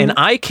second, and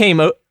I came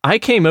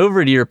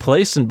over to your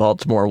place in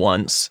Baltimore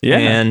once,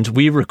 and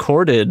we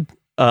recorded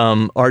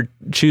our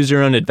Choose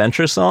Your Own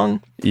Adventure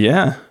song.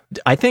 Yeah.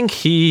 I think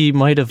he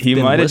might have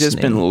just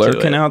been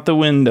lurking out the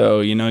window.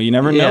 You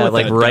never know. Yeah,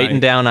 like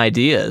writing down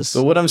ideas.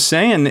 But what I'm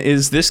saying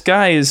is this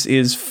guy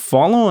is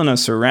following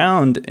us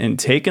around and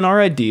taking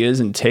our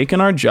ideas and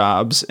taking our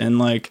jobs. And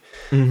like,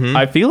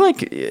 I feel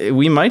like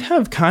we might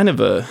have kind of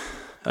a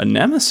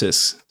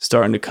nemesis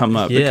starting to come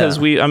up because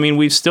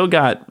we've still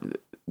got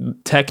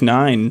Tech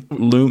 9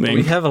 looming.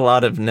 We have a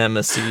lot of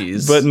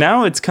nemesis. But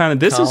now it's kind of,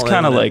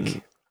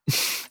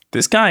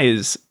 this guy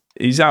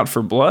he's out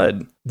for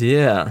blood.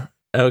 Yeah.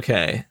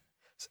 Okay.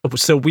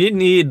 So we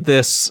need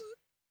this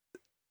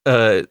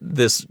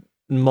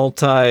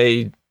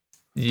multi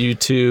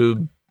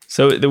YouTube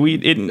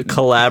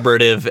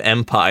collaborative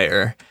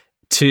empire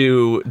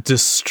to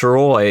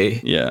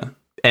destroy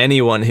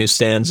anyone who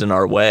stands in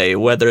our way,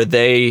 whether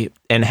they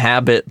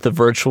inhabit the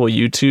virtual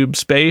YouTube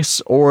space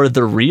or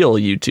the real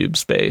YouTube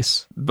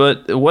space.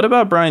 But what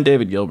about Brian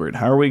David Gilbert?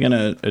 How are we going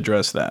to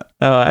address that?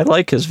 I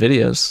like his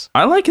videos.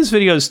 I like his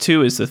videos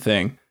too, is the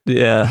thing.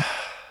 Yeah.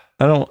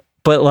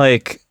 But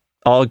like,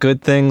 all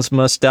good things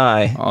must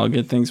die. All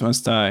good things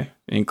must die,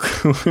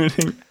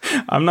 including,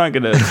 I'm not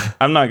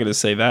gonna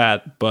say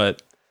that,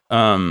 but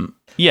I'm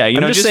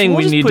just saying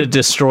we need to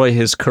destroy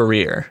his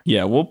career.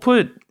 Yeah, we'll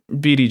put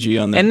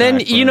BDG on that. And then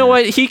you know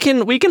what?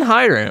 We can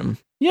hire him.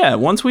 Yeah,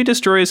 once we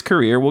destroy his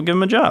career, we'll give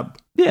him a job.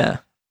 Yeah.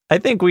 I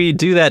think we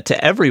do that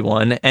to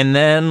everyone, and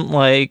then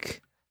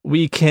like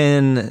we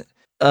can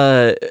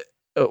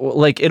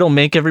it'll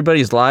make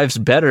everybody's lives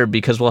better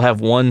because we'll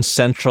have one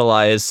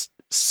centralized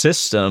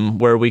system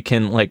where we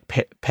can like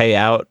pay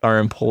out our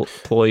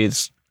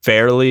employees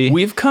fairly.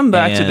 We've come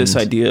back to this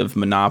idea of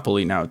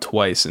monopoly now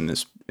twice in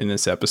this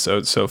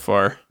episode so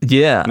far.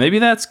 Yeah. Maybe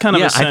that's kind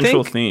of a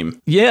central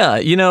theme.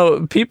 Yeah,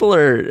 people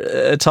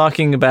are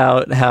talking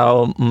about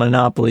how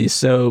monopoly is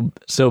so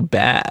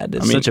bad.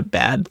 It's such a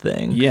bad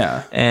thing.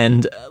 Yeah.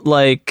 And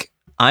like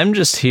I'm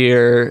just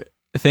here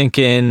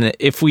thinking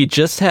if we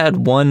just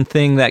had one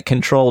thing that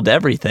controlled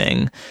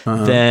everything,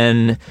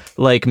 then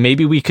like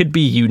maybe we could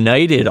be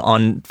united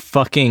on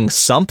fucking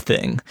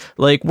something.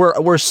 Like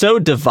we're so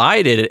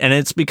divided, and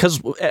it's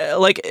because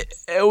like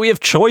we have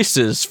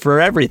choices for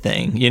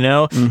everything, you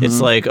know?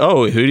 It's like,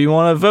 oh, who do you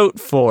want to vote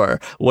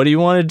for? What do you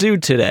want to do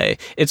today?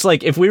 It's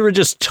like if we were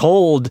just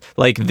told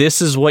like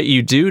this is what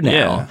you do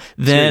now,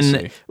 then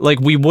seriously. Like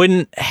we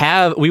wouldn't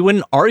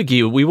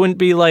argue. We wouldn't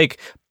be like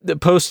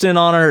posting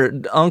on our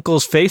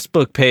uncle's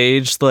Facebook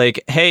page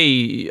like,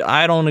 hey,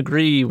 I don't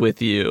agree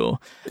with you.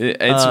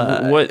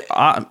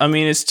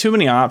 It's too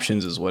many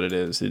options is what it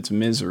is. It's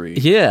misery.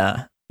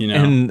 Yeah. You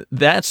know? And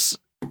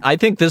I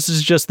think this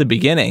is just the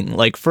beginning.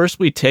 Like first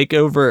we take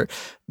over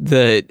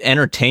the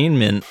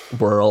entertainment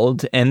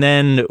world, and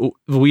then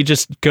we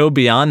just go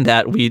beyond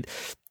that. We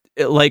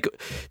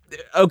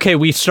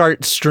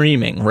start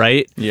streaming,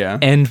 right? Yeah.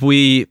 And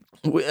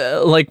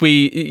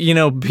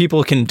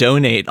people can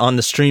donate on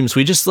the streams.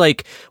 We just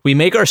we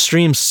make our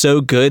streams so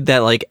good that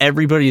like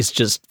everybody's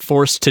just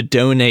forced to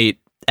donate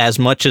as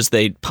much as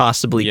they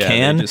possibly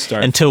can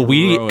until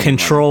we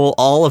control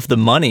all of the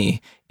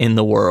money in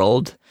the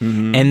world.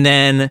 And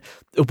then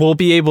we'll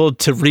be able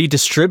to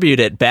redistribute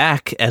it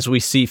back as we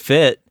see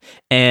fit,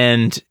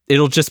 and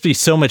it'll just be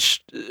so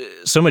much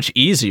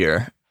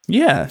easier.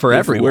 Yeah, for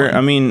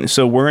everyone.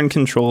 So we're in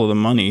control of the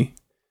money.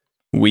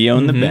 We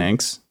own the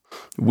banks.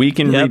 We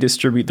can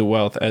redistribute the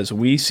wealth as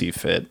we see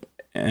fit,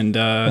 and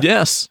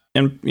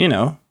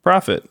and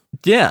profit.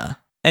 Yeah,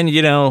 and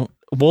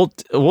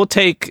we'll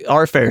take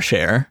our fair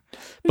share,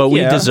 but we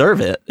deserve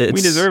it. We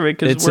deserve it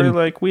because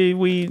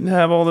we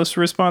have all this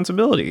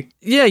responsibility.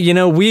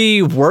 Yeah,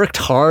 we worked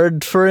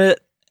hard for it,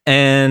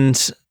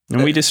 and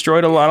we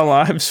destroyed a lot of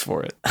lives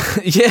for it.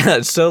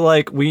 Yeah,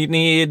 so we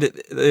need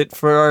it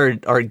for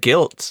our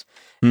guilt,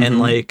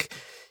 and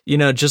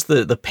just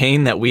the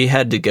pain that we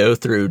had to go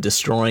through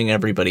destroying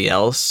everybody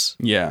else.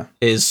 Yeah,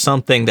 is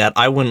something that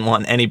I wouldn't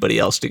want anybody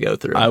else to go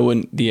through. I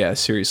wouldn't. Yeah,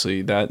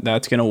 seriously,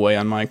 that's gonna weigh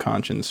on my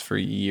conscience for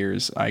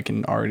years. I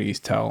can already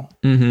tell.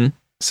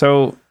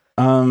 So,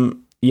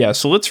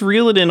 so let's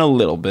reel it in a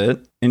little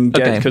bit and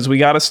get, because we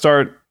got to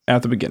start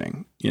at the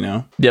beginning.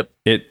 Yep.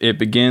 It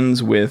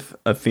begins with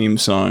a theme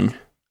song,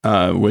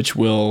 which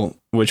will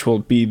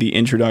be the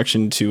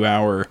introduction to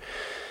our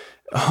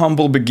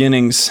humble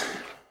beginnings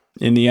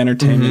in the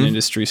entertainment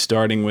industry,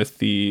 starting with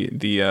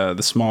the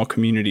small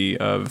community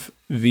of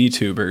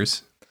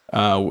VTubers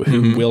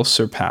who will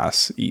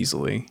surpass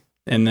easily,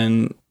 and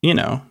then it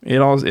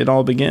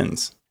all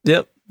begins.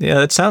 Yep. Yeah,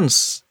 that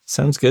sounds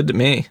good to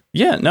me.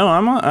 Yeah. No,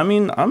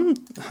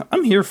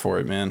 I'm here for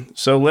it, man.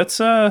 So let's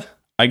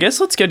I guess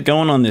let's get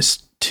going on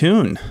this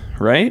tune,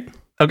 right?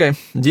 Okay.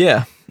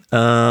 Yeah.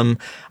 I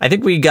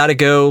think we got to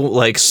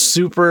go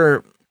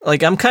super.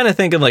 I'm kind of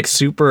thinking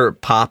super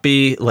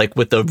poppy,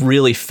 with a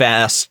really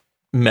fast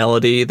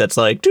melody that's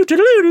and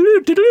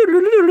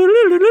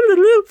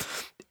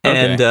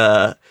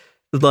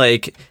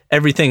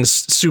everything's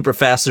super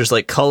fast. There's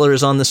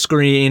colors on the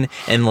screen,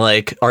 and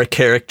our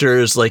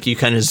characters you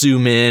kind of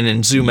zoom in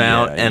and zoom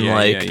out, and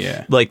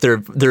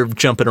they're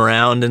jumping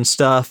around and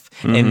stuff.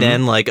 And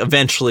then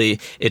eventually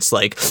it's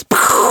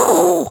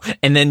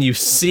and then you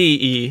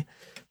see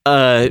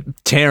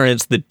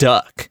Terrence the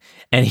duck,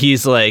 and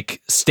he's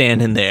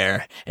standing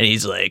there, and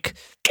he's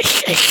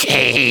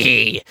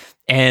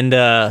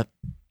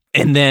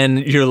and then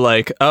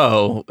you're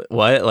oh,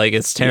 what?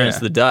 It's Terrence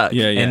the duck.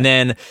 Yeah. And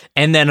then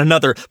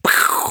another,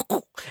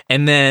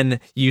 and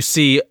then you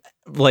see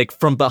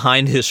from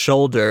behind his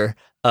shoulder,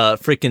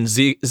 freaking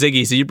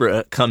Ziggy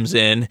Zebra comes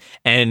in,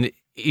 and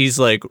he's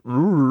and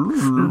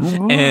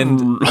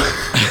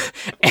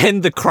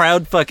and the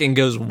crowd fucking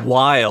goes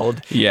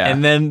wild. Yeah.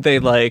 And then they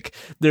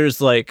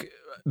there's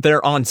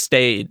they're on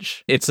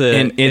stage. It's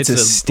a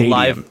stadium,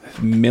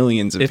 live,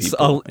 millions of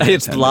people.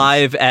 It's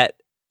live at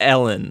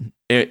Ellen.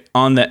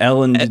 On the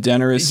Ellen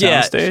DeGeneres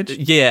soundstage?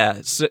 Yeah.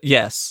 So,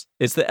 yes.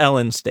 It's the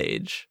Ellen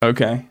stage.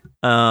 Okay.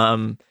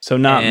 So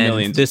not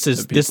millions. This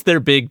is their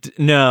big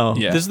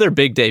This is their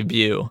big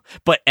debut.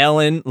 But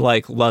Ellen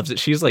loves it.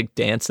 She's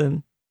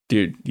dancing.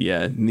 Dude,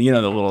 yeah. The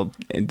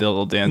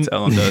little dance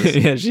Ellen does.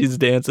 Yeah, she's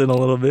dancing a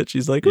little bit.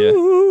 She's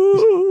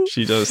ooh.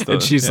 She does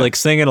and she's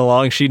singing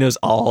along. She knows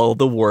all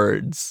the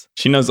words.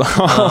 She knows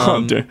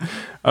all.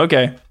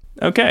 Okay.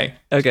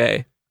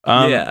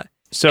 Yeah.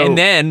 So, and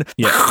then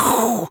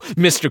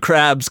Mr.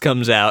 Krabs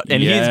comes out,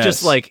 and he's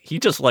just he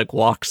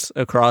walks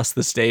across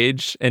the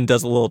stage and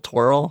does a little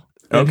twirl,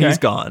 and he's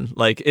gone.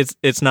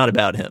 It's not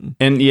about him.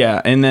 And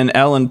and then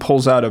Ellen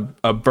pulls out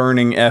a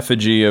burning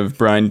effigy of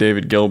Brian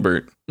David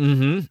Gilbert.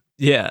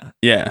 Yeah.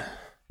 Yeah.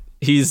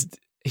 He's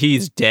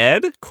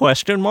dead?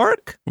 Question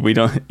mark? We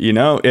don't.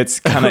 It's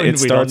kind of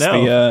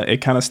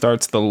it kind of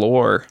starts the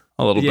lore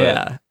a little bit.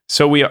 Yeah.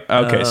 So we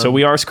are so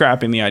we are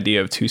scrapping the idea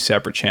of two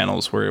separate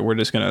channels where we're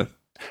just gonna.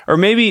 Or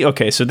maybe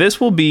so this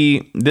will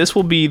be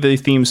the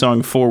theme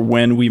song for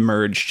when we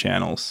merge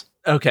channels.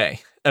 Okay.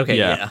 Okay,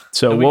 yeah.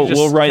 So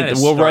we'll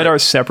write our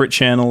separate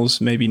channels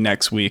maybe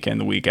next week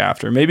and the week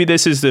after. Maybe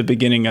this is the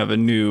beginning of a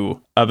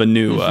new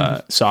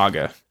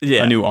saga,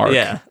 a new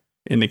arc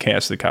in the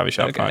Chaos of the Coffee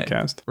Shop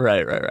podcast.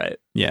 Right.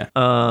 Yeah.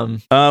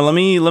 Let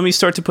me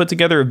start to put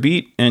together a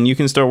beat, and you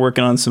can start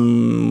working on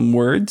some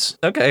words.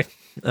 Okay.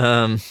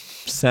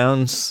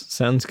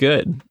 Sounds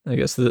good. I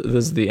guess this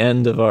is the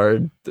end of our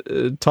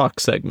talk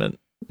segment.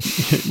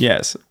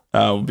 Yes.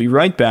 We'll be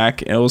right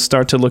back, and we'll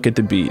start to look at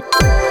the beat.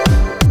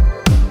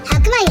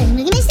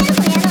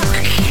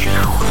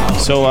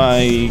 So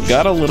I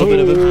got a little bit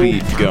of a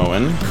beat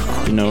going.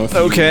 If you want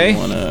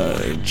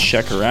to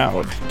check her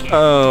out.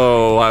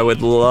 Oh, I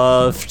would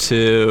love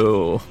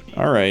to.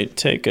 All right,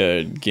 take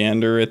a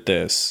gander at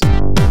this.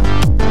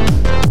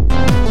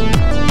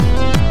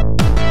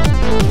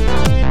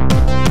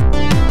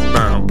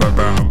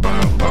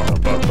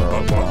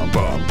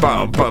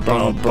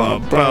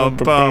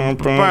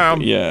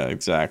 Yeah,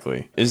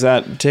 exactly. Is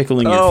that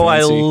tickling your fancy? Oh,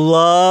 I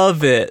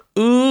love it.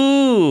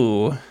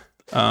 Ooh.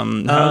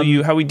 How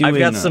we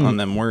doing on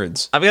them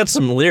words? I've got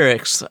some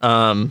lyrics.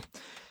 I'm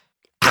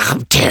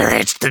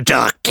Terrence the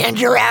Duck, and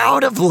you're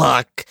out of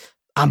luck.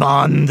 I'm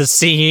on the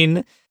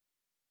scene.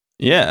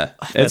 Yeah,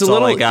 that's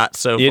all I got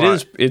so far.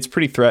 It's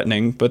pretty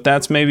threatening, but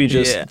that's maybe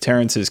just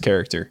Terrence's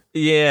character.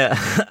 Yeah,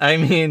 I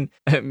mean,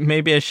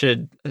 maybe I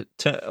should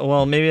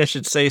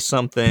say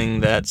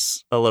something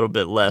that's a little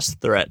bit less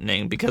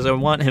threatening, because I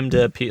want him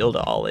to appeal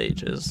to all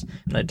ages,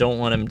 and I don't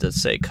want him to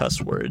say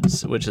cuss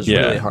words, which is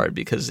really hard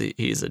because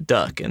he's a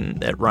duck, and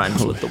that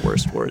rhymes with the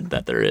worst word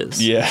that there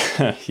is.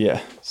 Yeah,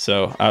 yeah.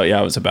 So,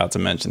 I was about to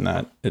mention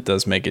that. It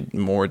does make it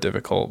more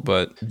difficult,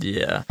 but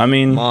yeah. I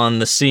mean, I'm on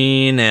the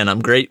scene, and I'm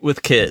great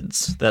with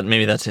kids. That's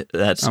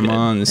I'm good.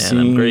 on the scene.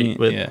 I'm great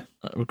with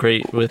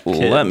kids.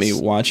 Let me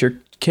watch your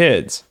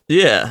kids.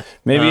 Yeah.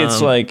 Maybe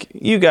it's like,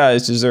 you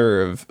guys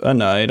deserve a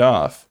night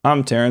off.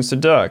 I'm Terrence the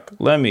Duck.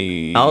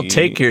 I'll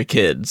take your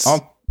kids.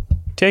 I'll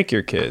take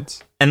your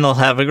kids. And they'll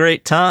have a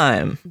great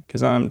time.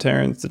 Because I'm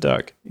Terrence the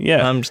Duck.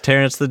 Yeah. I'm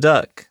Terrence the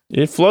Duck.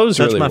 It flows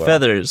really well. Touch my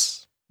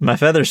feathers. My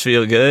feathers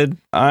feel good.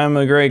 I'm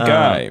a great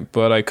guy,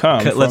 but I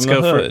come from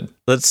the hood.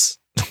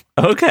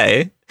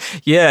 Okay.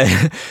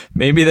 Yeah,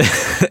 maybe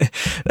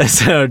that's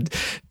how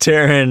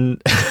Terran.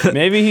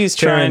 Maybe he's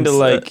trying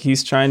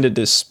to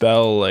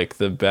dispel like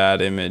the bad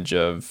image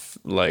of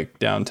like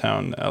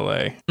downtown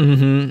LA.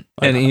 Mm-hmm.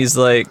 And he's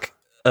like,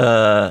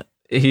 I'm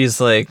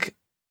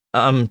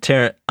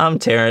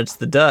Terrence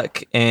the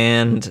Duck,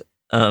 and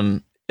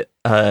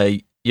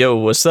yo,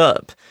 what's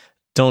up?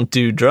 Don't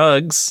do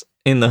drugs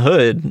in the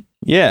hood.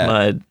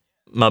 Yeah,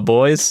 my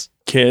boys,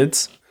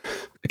 kids.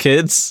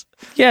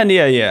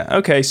 Yeah.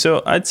 Okay,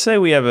 so I'd say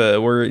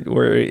we're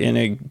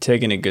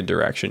taking a good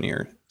direction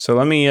here. So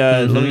let me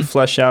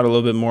flesh out a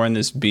little bit more on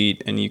this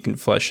beat, and you can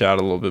flesh out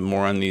a little bit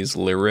more on these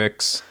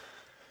lyrics.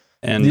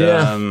 And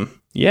no,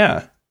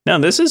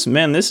 this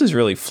is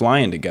really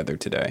flying together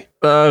today.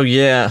 Oh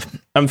yeah,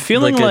 I'm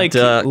feeling like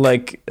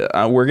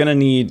we're gonna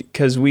need,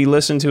 because we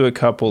listened to a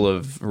couple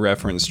of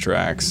reference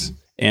tracks.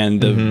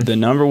 And the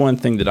number one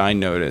thing that I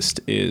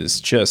noticed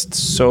is just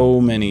so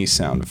many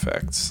sound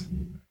effects.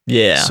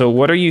 Yeah. So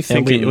what are you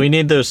thinking? We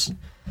need those.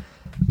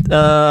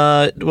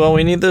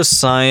 We need those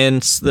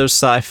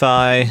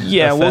sci-fi.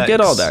 Yeah, effects. We'll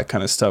get all that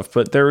kind of stuff.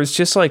 But there was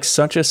just like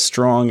such a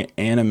strong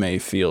anime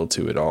feel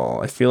to it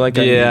all. I feel like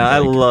I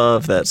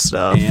love that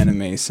stuff.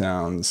 Anime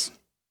sounds.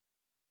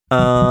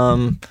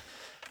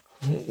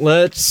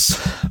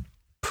 Let's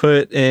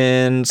put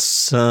in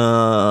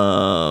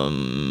some.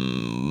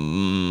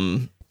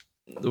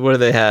 What do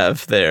they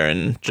have there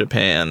in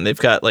Japan? They've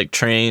got like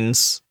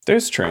trains.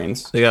 There's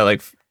trains. They got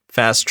like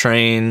fast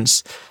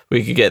trains.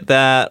 We could get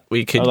that.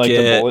 We could get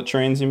the bullet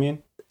trains, you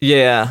mean?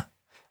 Yeah.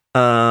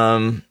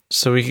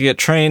 So we could get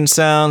train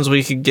sounds.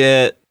 We could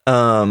get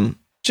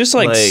just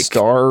like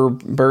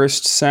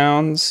starburst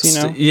sounds, you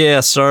know? Yeah,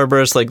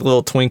 starburst, like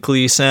little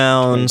twinkly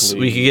sounds.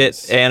 We could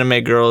get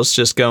anime girls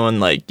just going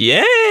like,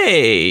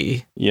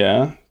 "Yay!"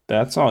 Yeah,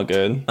 that's all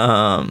good.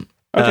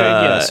 Okay,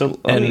 yeah. So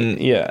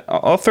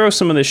I'll throw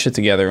some of this shit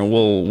together, and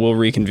we'll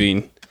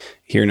reconvene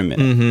here in a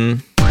minute.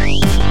 Mm-hmm.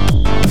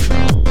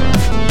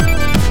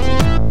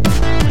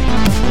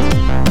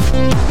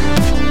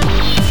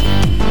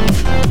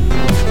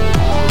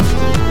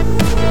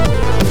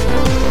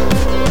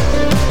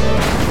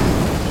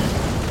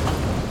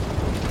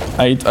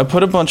 I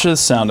put a bunch of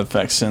sound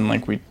effects in,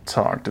 like we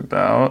talked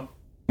about.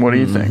 What do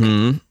you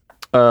think?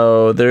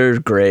 Oh, they're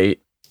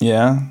great.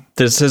 Yeah,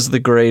 this is the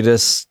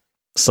greatest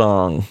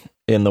song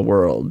in the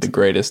world. The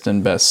greatest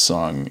and best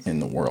song in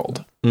the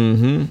world.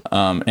 Mm-hmm.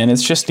 And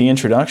it's just the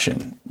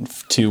introduction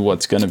to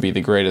what's going to be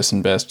the greatest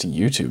and best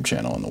YouTube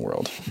channel in the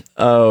world.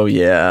 Oh,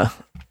 yeah.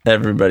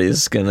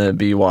 Everybody's going to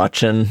be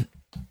watching.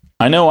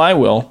 I know I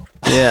will.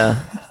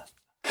 Yeah.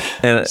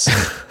 And so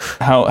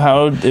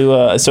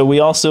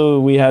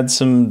we had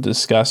some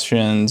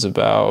discussions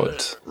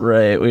about.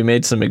 Right. We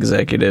made some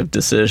executive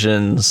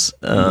decisions.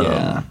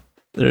 Yeah.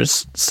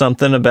 There's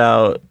something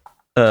about,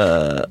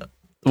 I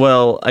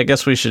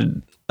guess we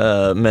should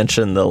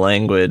mention the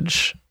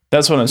language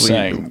That's what I'm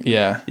saying.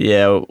 Yeah.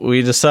 Yeah,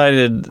 we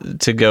decided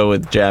to go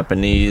with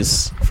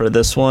Japanese for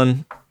this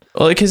one.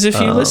 Well, because if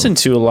you listen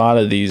to a lot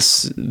of the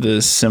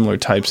similar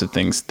types of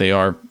things, they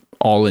are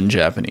all in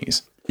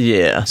Japanese.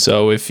 Yeah.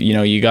 So if,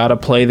 you got to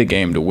play the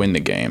game to win the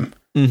game,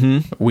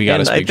 we got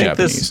to speak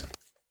Japanese.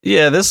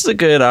 This is a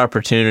good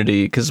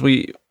opportunity because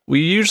we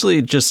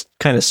usually just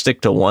kind of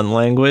stick to one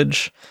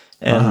language,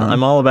 and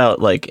I'm all about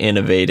like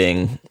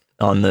innovating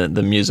on the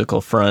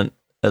musical front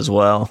as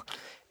well.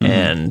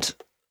 And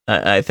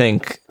I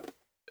think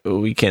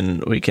we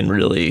can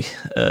really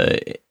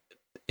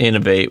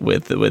innovate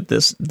with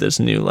this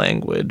new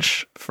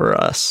language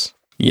for us.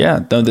 Yeah,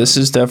 this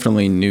is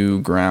definitely new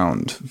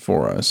ground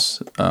for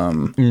us.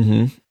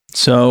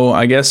 So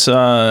I guess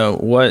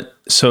what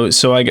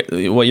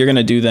you're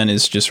gonna do then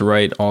is just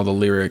write all the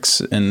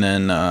lyrics and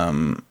then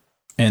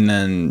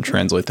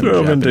translate them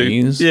to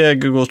Japanese.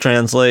 Google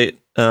Translate.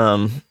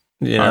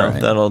 Right.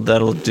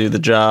 That'll do the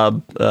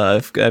job.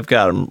 I've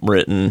got them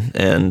written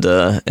and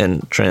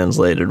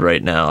translated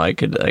right now. I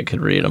could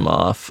read them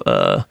off.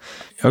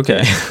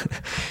 Okay.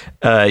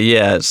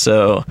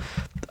 So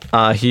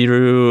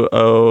Ahiru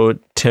o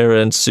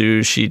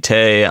terensu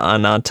shite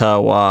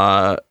anata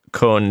wa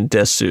kon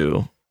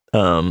desu.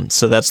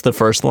 So that's the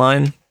first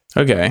line.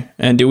 Okay.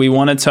 And do we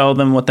want to tell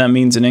them what that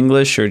means in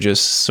English, or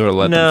just sort of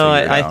let them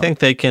figure it out? I think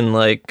they can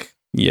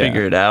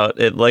figure it out.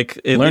 It learn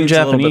Japanese.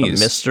 A little bit of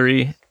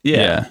mystery.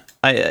 Yeah.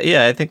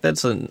 I think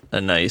that's a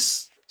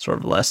nice sort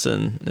of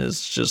lesson,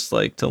 is just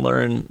to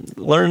learn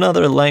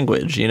another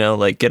language,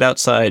 get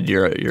outside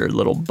your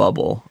little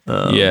bubble.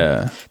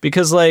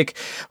 Because like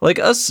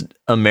us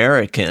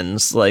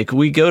Americans,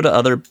 we go to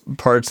other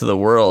parts of the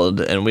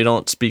world and we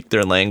don't speak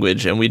their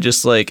language, and we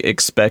just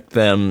expect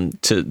them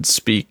to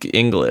speak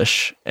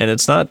English, and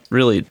it's not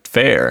really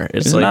fair.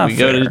 It's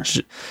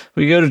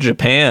we go to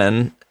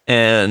Japan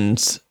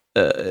and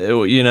it's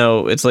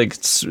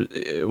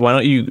why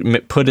don't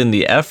you put in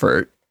the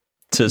effort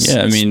to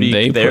speak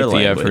they their put the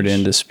language. effort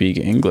in to speak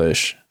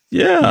English.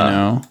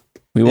 Yeah.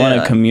 We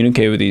want to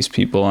communicate with these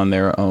people on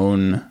their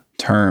own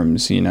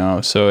terms,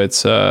 so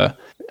it's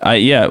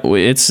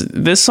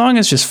this song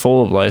is just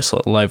full of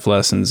life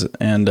lessons,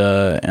 and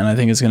I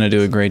think it's going to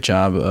do a great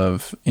job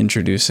of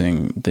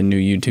introducing the new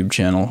YouTube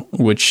channel,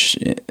 which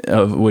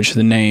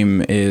the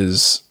name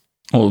is,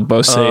 we'll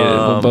both say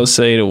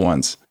it at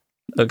once.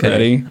 Okay.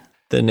 Ready?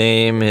 The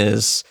name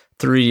is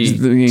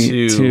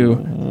 3, 2,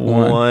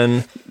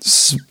 1.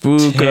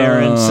 Spookums.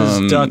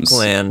 Terrence's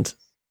Duckland.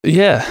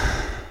 Yeah.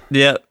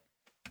 Yep.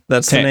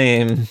 That's the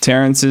name.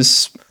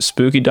 Terrence's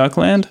Spooky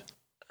Duckland?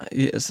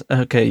 Yes.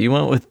 Okay, you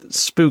went with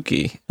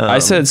spooky. I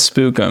said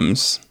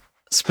Spookums.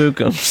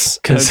 Spookums.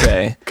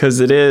 Okay. Because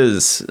it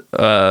is...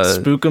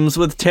 Spookums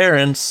with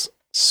Terrence.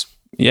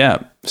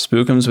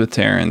 Spookums with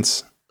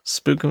Terrence.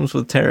 Spookums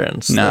with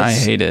Terrence. Nah, I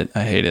hate it.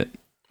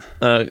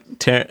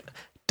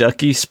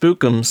 Ducky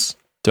Spookums.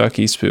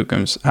 Ducky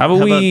Spookums. How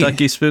about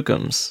Ducky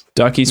Spookums?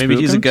 Ducky Spookums?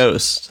 Maybe he's a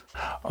ghost.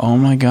 Oh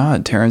my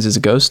God, Terrence is a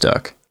ghost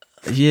duck.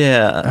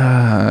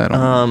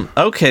 Yeah.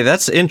 Okay,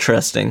 that's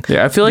interesting.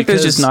 Yeah, I feel like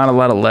there's just not a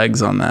lot of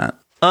legs on that.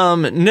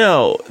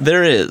 No,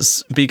 there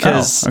is,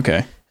 because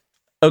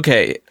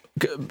Okay.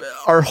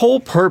 Our whole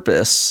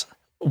purpose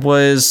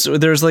was,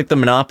 there's the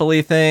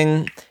Monopoly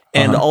thing,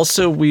 and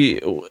also we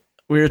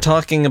were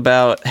talking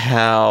about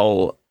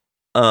how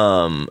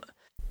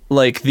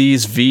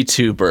these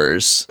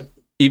VTubers,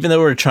 even though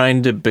we're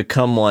trying to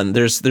become one,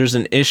 there's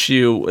an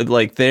issue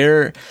with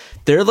they're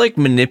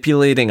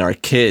manipulating our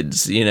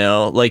kids,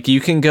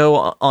 you can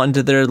go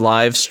onto their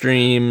live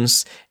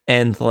streams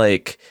and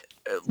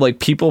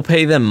people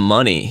pay them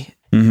money,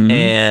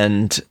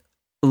 and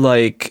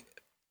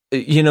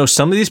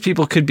some of these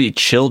people could be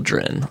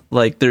children.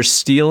 They're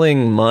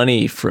stealing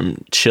money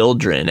from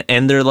children,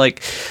 and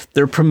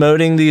they're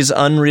promoting these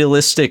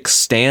unrealistic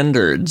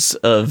standards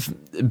of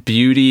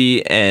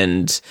beauty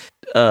and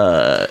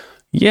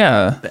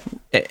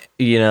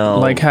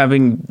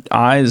having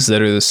eyes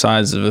that are the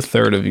size of a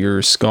third of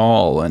your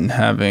skull, and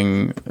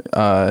having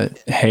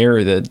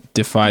hair that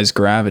defies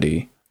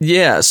gravity.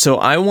 Yeah, so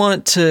I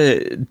want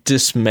to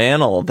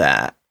dismantle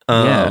that.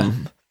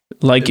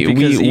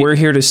 We're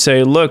here to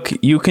say, look,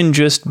 you can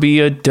just be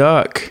a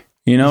duck.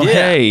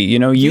 Hey,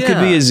 you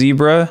could be a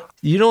zebra.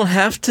 You don't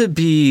have to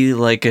be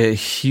a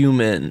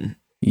human.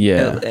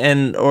 Yeah.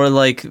 Or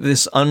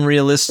this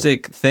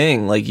unrealistic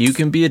thing. You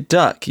can be a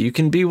duck. You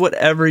can be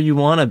whatever you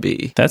want to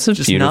be. That's a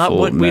just beautiful not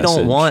what message. We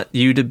don't want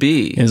you to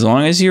be. As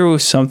long as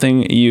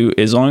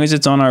as long as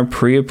it's on our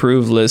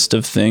pre-approved list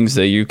of things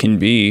that you can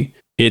be,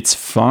 it's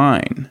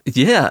fine.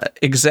 Yeah,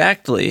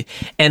 exactly.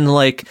 And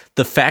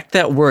the fact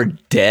that we're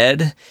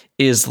dead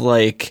is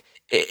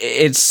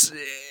it's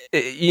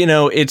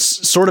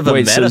sort of a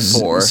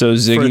metaphor. So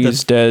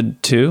Ziggy's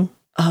dead too?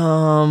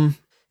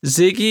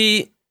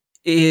 Ziggy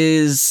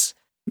is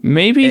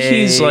maybe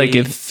he's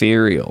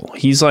ethereal.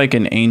 He's like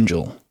an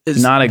angel,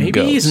 not a ghost.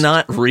 Maybe he's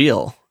not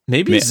real.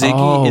 Maybe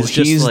Ziggy is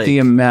just he's the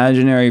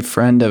imaginary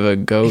friend of a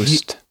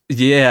ghost.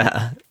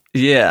 Yeah.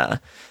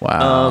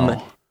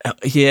 Wow.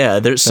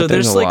 There's some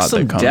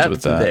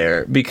depth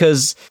there,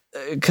 because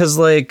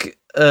like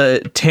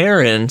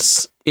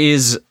Terrence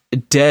is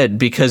dead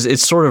because it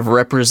sort of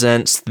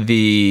represents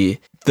the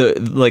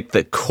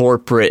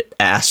corporate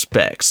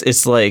aspects.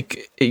 It's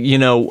like, you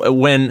know,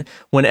 when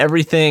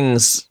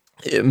everything's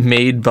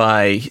made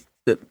by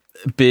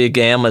big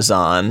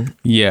Amazon,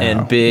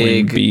 and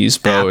big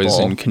Beespo Apple is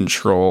in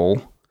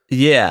control.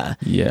 Yeah.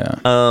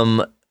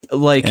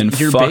 Like, and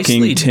you're fucking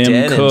basically Tim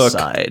dead Cook.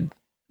 inside.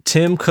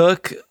 Tim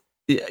Cook,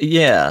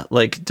 yeah,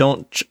 like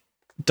don't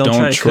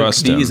try to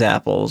trust cook these him.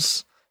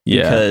 apples.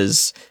 Yeah.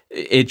 Because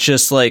it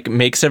just like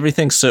makes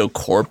everything so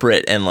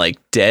corporate and like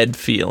dead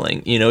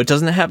feeling. You know, it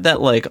doesn't have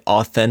that like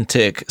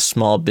authentic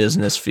small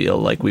business feel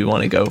like we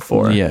want to go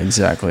for. Yeah,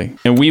 exactly.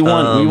 And we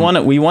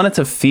want it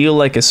to feel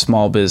like a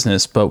small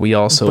business, but we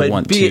also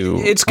want to.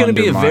 It's going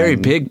to be a very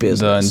big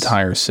business. The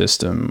entire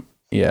system.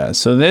 Yeah.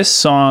 So this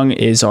song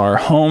is our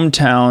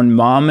hometown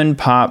mom and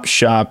pop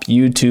shop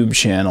YouTube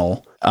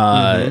channel,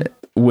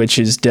 which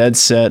is dead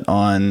set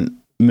on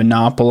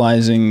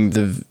monopolizing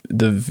the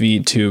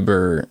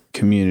VTuber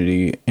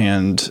community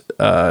and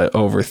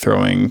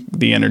overthrowing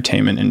the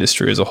entertainment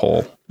industry as a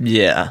whole.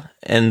 Yeah,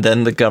 and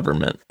then the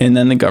government. And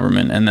then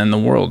the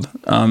world.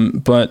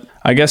 But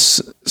I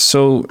guess,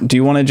 so do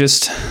you want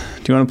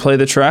to play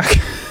the track?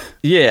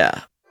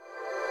 Yeah.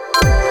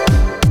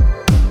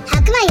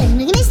 白米を脱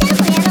ぎ目したら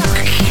これ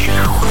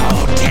やろう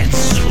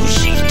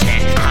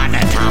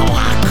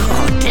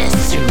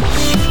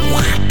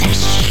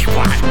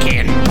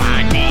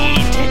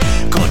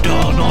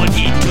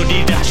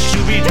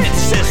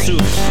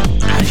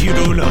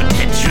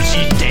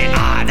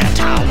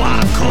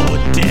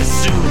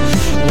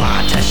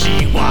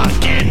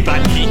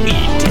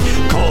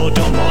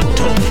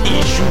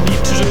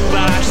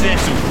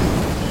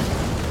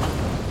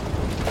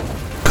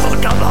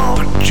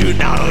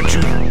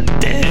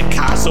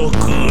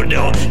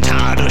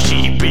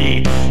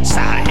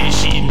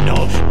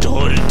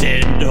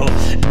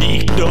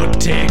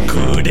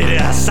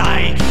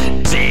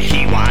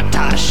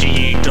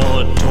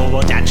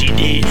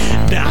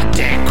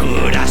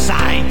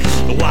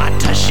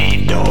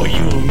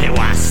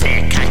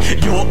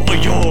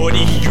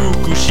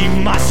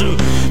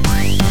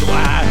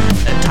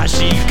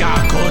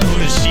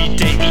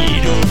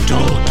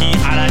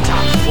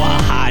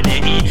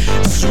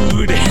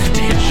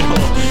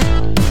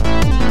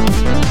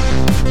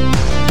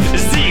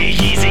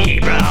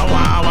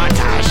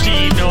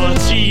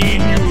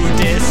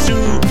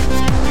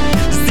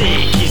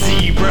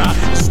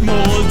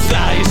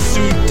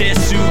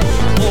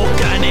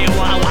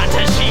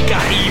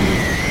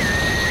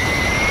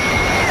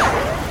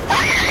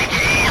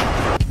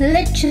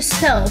Let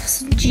yourself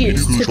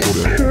seduce to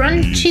the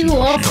crunchy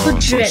waffle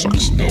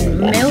drenched in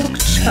milk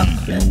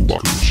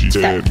chocolate.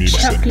 That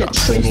chocolate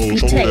crispy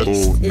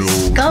taste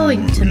is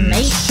going to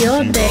make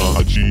your day.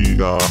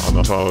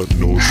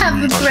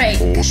 Have a break.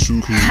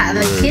 Have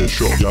a Kit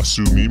Kat.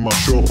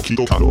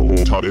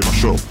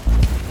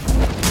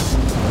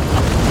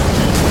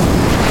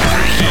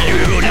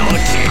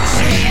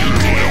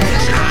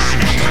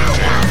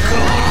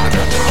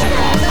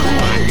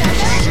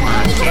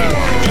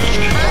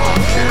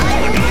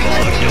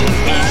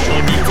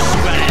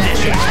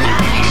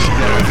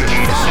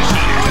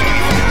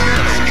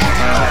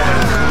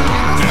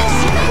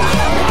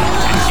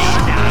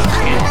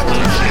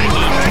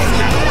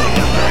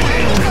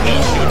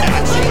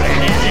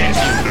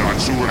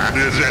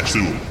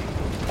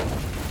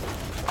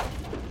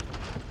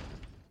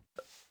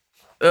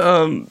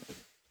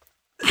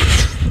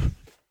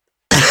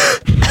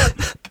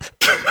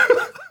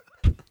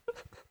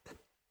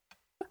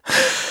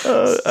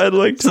 I'd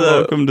like to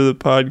welcome to the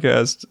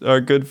podcast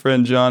our good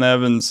friend John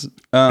Evans.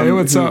 Hey,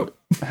 what's up?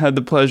 Had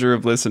the pleasure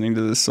of listening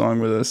to this song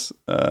with us.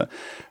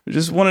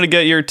 Just wanted to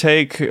get your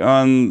take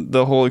on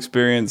the whole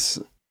experience.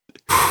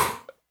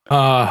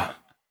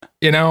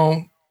 You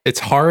know, it's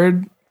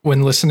hard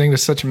when listening to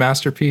such a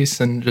masterpiece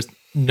and just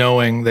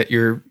knowing that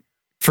you're,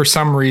 for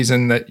some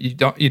reason, that you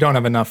don't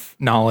have enough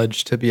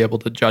knowledge to be able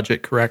to judge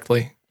it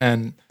correctly.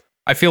 And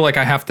I feel like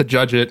I have to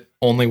judge it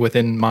only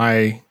within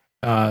my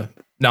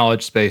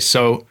knowledge space.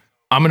 So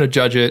I'm going to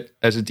judge it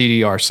as a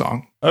DDR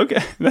song.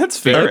 Okay, that's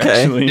fair.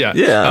 Okay. Actually,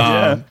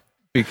 yeah.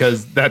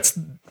 Because that's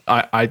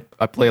I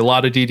play a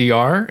lot of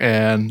DDR,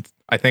 and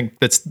I think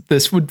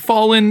this would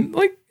fall in,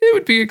 like, it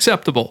would be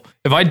acceptable.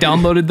 If I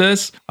downloaded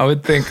this, I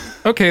would think,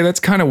 okay, that's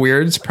kind of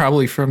weird. It's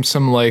probably from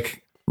some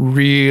like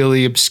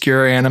really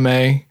obscure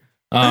anime.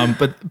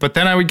 But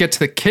then I would get to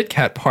the Kit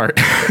Kat part.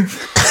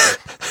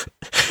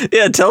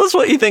 Yeah, tell us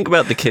what you think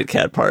about the Kit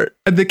Kat part.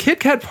 The Kit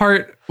Kat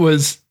part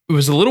was a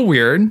little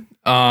weird,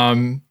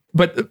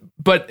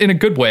 but in a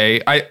good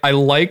way. I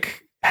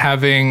like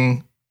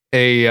having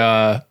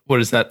a what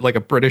is that, like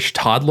a British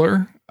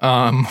toddler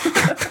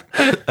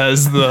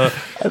as the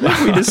I think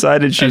we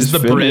decided she's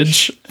as the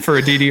bridge for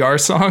a DDR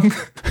song.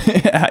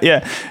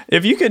 Yeah.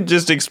 If you could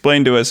just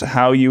explain to us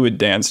how you would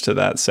dance to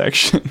that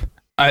section.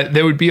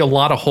 There would be a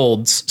lot of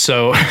holds,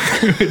 so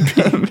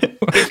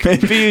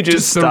maybe you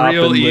just stop the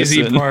real and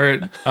easy listen.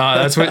 part.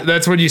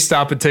 That's when you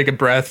stop and take a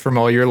breath from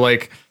all your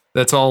like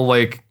That's all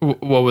like,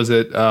 what was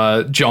it?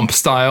 Jump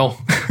style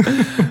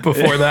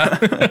before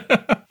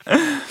that.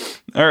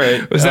 All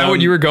right. Was that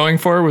what you were going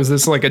for? Was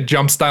this like a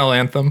jump style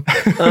anthem?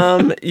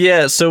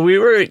 Yeah. So we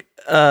were,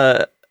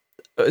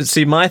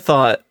 see, my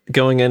thought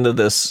going into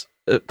this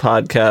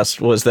podcast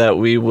was that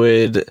we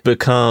would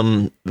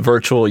become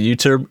virtual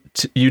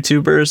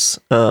YouTubers.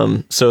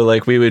 So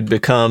like we would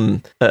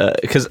become,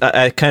 because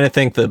I kind of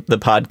think the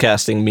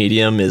podcasting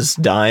medium is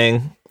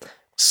dying.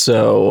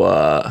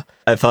 So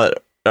I thought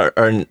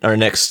our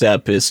next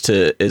step is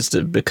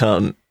to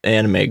become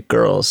anime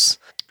girls,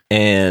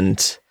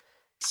 and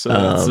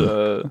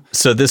so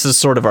this is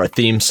sort of our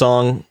theme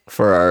song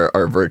for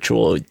our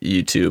virtual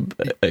YouTube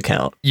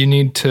account. You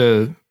need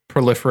to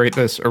proliferate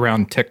this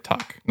around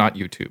TikTok, not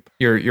YouTube.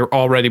 You're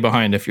already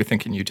behind if you're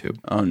thinking YouTube.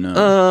 Oh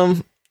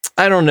no.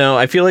 I don't know.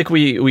 I feel like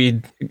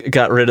we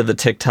got rid of the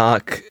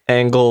TikTok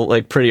angle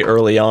like pretty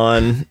early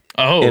on.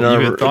 In our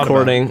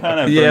recording.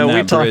 Yeah,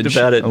 we talked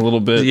about it a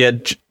little bit. Yeah,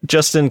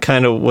 Justin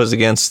kind of was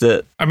against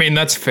it. I mean,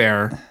 that's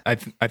fair. I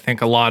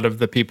think a lot of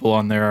the people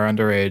on there are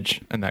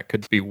underage, and that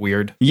could be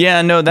weird.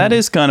 Yeah, no, that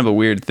is kind of a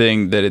weird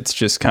thing that it's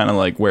just kind of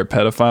like where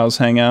pedophiles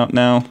hang out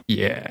now.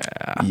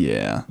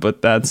 Yeah.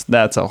 But that's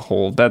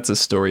a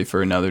story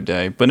for another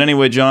day. But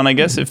anyway, John, I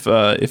guess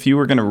if you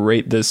were gonna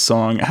rate this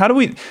song, how do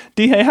we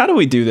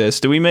do this?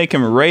 Do we make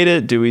him rate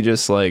it? Do we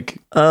just like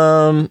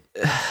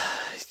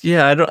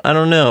Yeah, I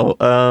don't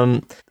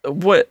know.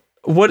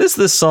 What does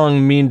this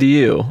song mean to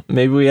you?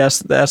 Maybe we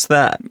ask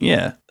that.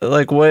 Yeah.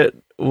 Like what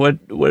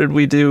did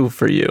we do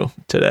for you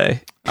today?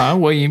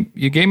 Well,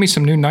 you gave me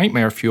some new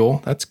nightmare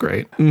fuel. That's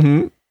great.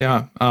 Mm-hmm.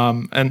 Yeah.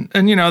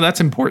 And you know, that's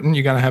important.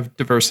 You got to have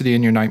diversity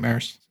in your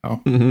nightmares. So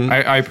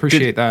I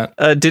appreciate that.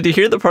 Did you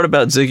hear the part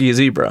about Ziggy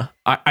Zebra?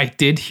 I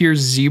did hear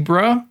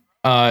zebra.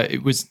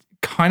 It was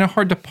kind of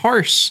hard to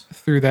parse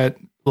through that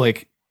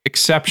like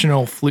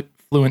exceptional fluent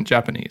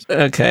Japanese.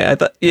 Okay, I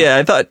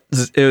thought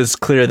it was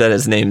clear that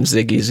his name's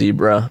Ziggy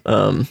Zebra.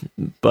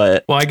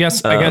 But I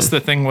guess the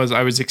thing was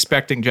I was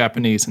expecting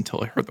Japanese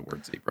until I heard the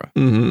word zebra.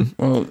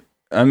 Mm-hmm. Well,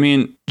 I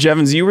mean,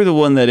 Jevons, you were the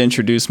one that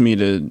introduced me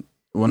to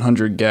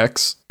 100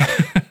 gecs.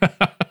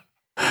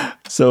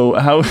 So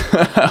how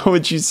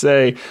would you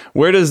say,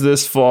 where does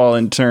this fall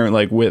in turn,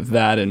 like with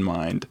that in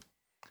mind?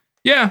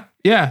 Yeah,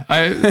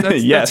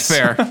 that's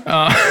fair.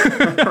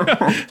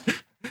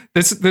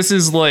 This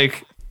is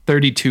like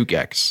 32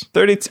 gecs.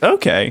 32.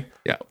 Okay.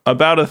 Yeah.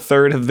 About a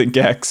third of the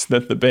gecs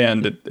that the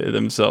band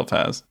themselves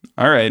has.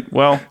 All right.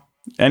 Well,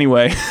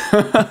 anyway.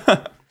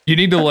 You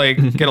need to like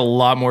get a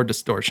lot more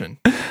distortion.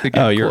 To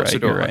get you're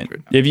right.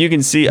 If you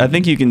can see, I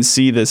think you can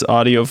see this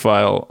audio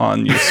file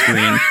on your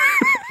screen.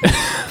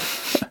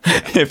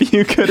 If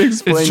you could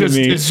explain to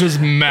me. It's just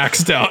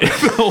maxed out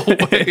the whole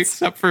way,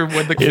 except for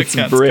when the Kit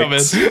Kats come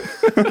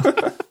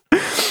in.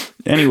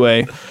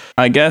 Anyway,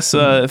 I guess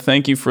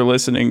thank you for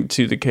listening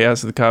to the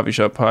Chaos of the Coffee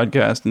Shop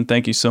podcast, and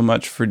thank you so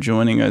much for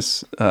joining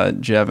us,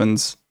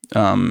 Jevons.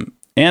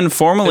 And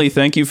formally,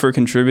 thank you for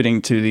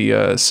contributing to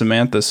the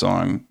Samantha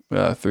song. 2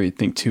 or 3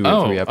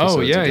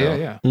 episodes ago.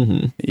 Yeah.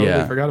 Mm-hmm.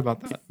 Totally forgot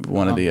about that.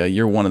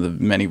 You're one of the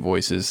many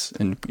voices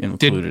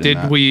included.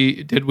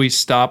 Did we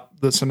stop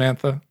the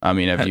Samantha? I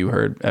mean, have you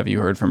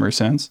heard from her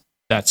since?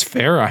 That's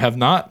fair. I have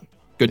not.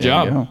 Good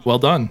job. Well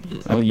done.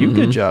 Well,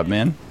 good job,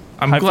 man.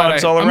 I'm glad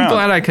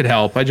I could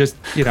help. I just,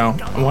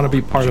 I want to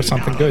be part of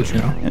something good,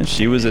 And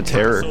she was a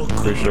terror,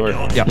 for sure.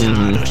 Yeah.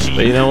 Mm-hmm.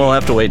 But, we'll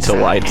have to wait till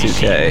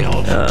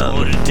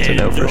Y2K to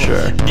know for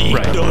sure.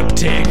 Right.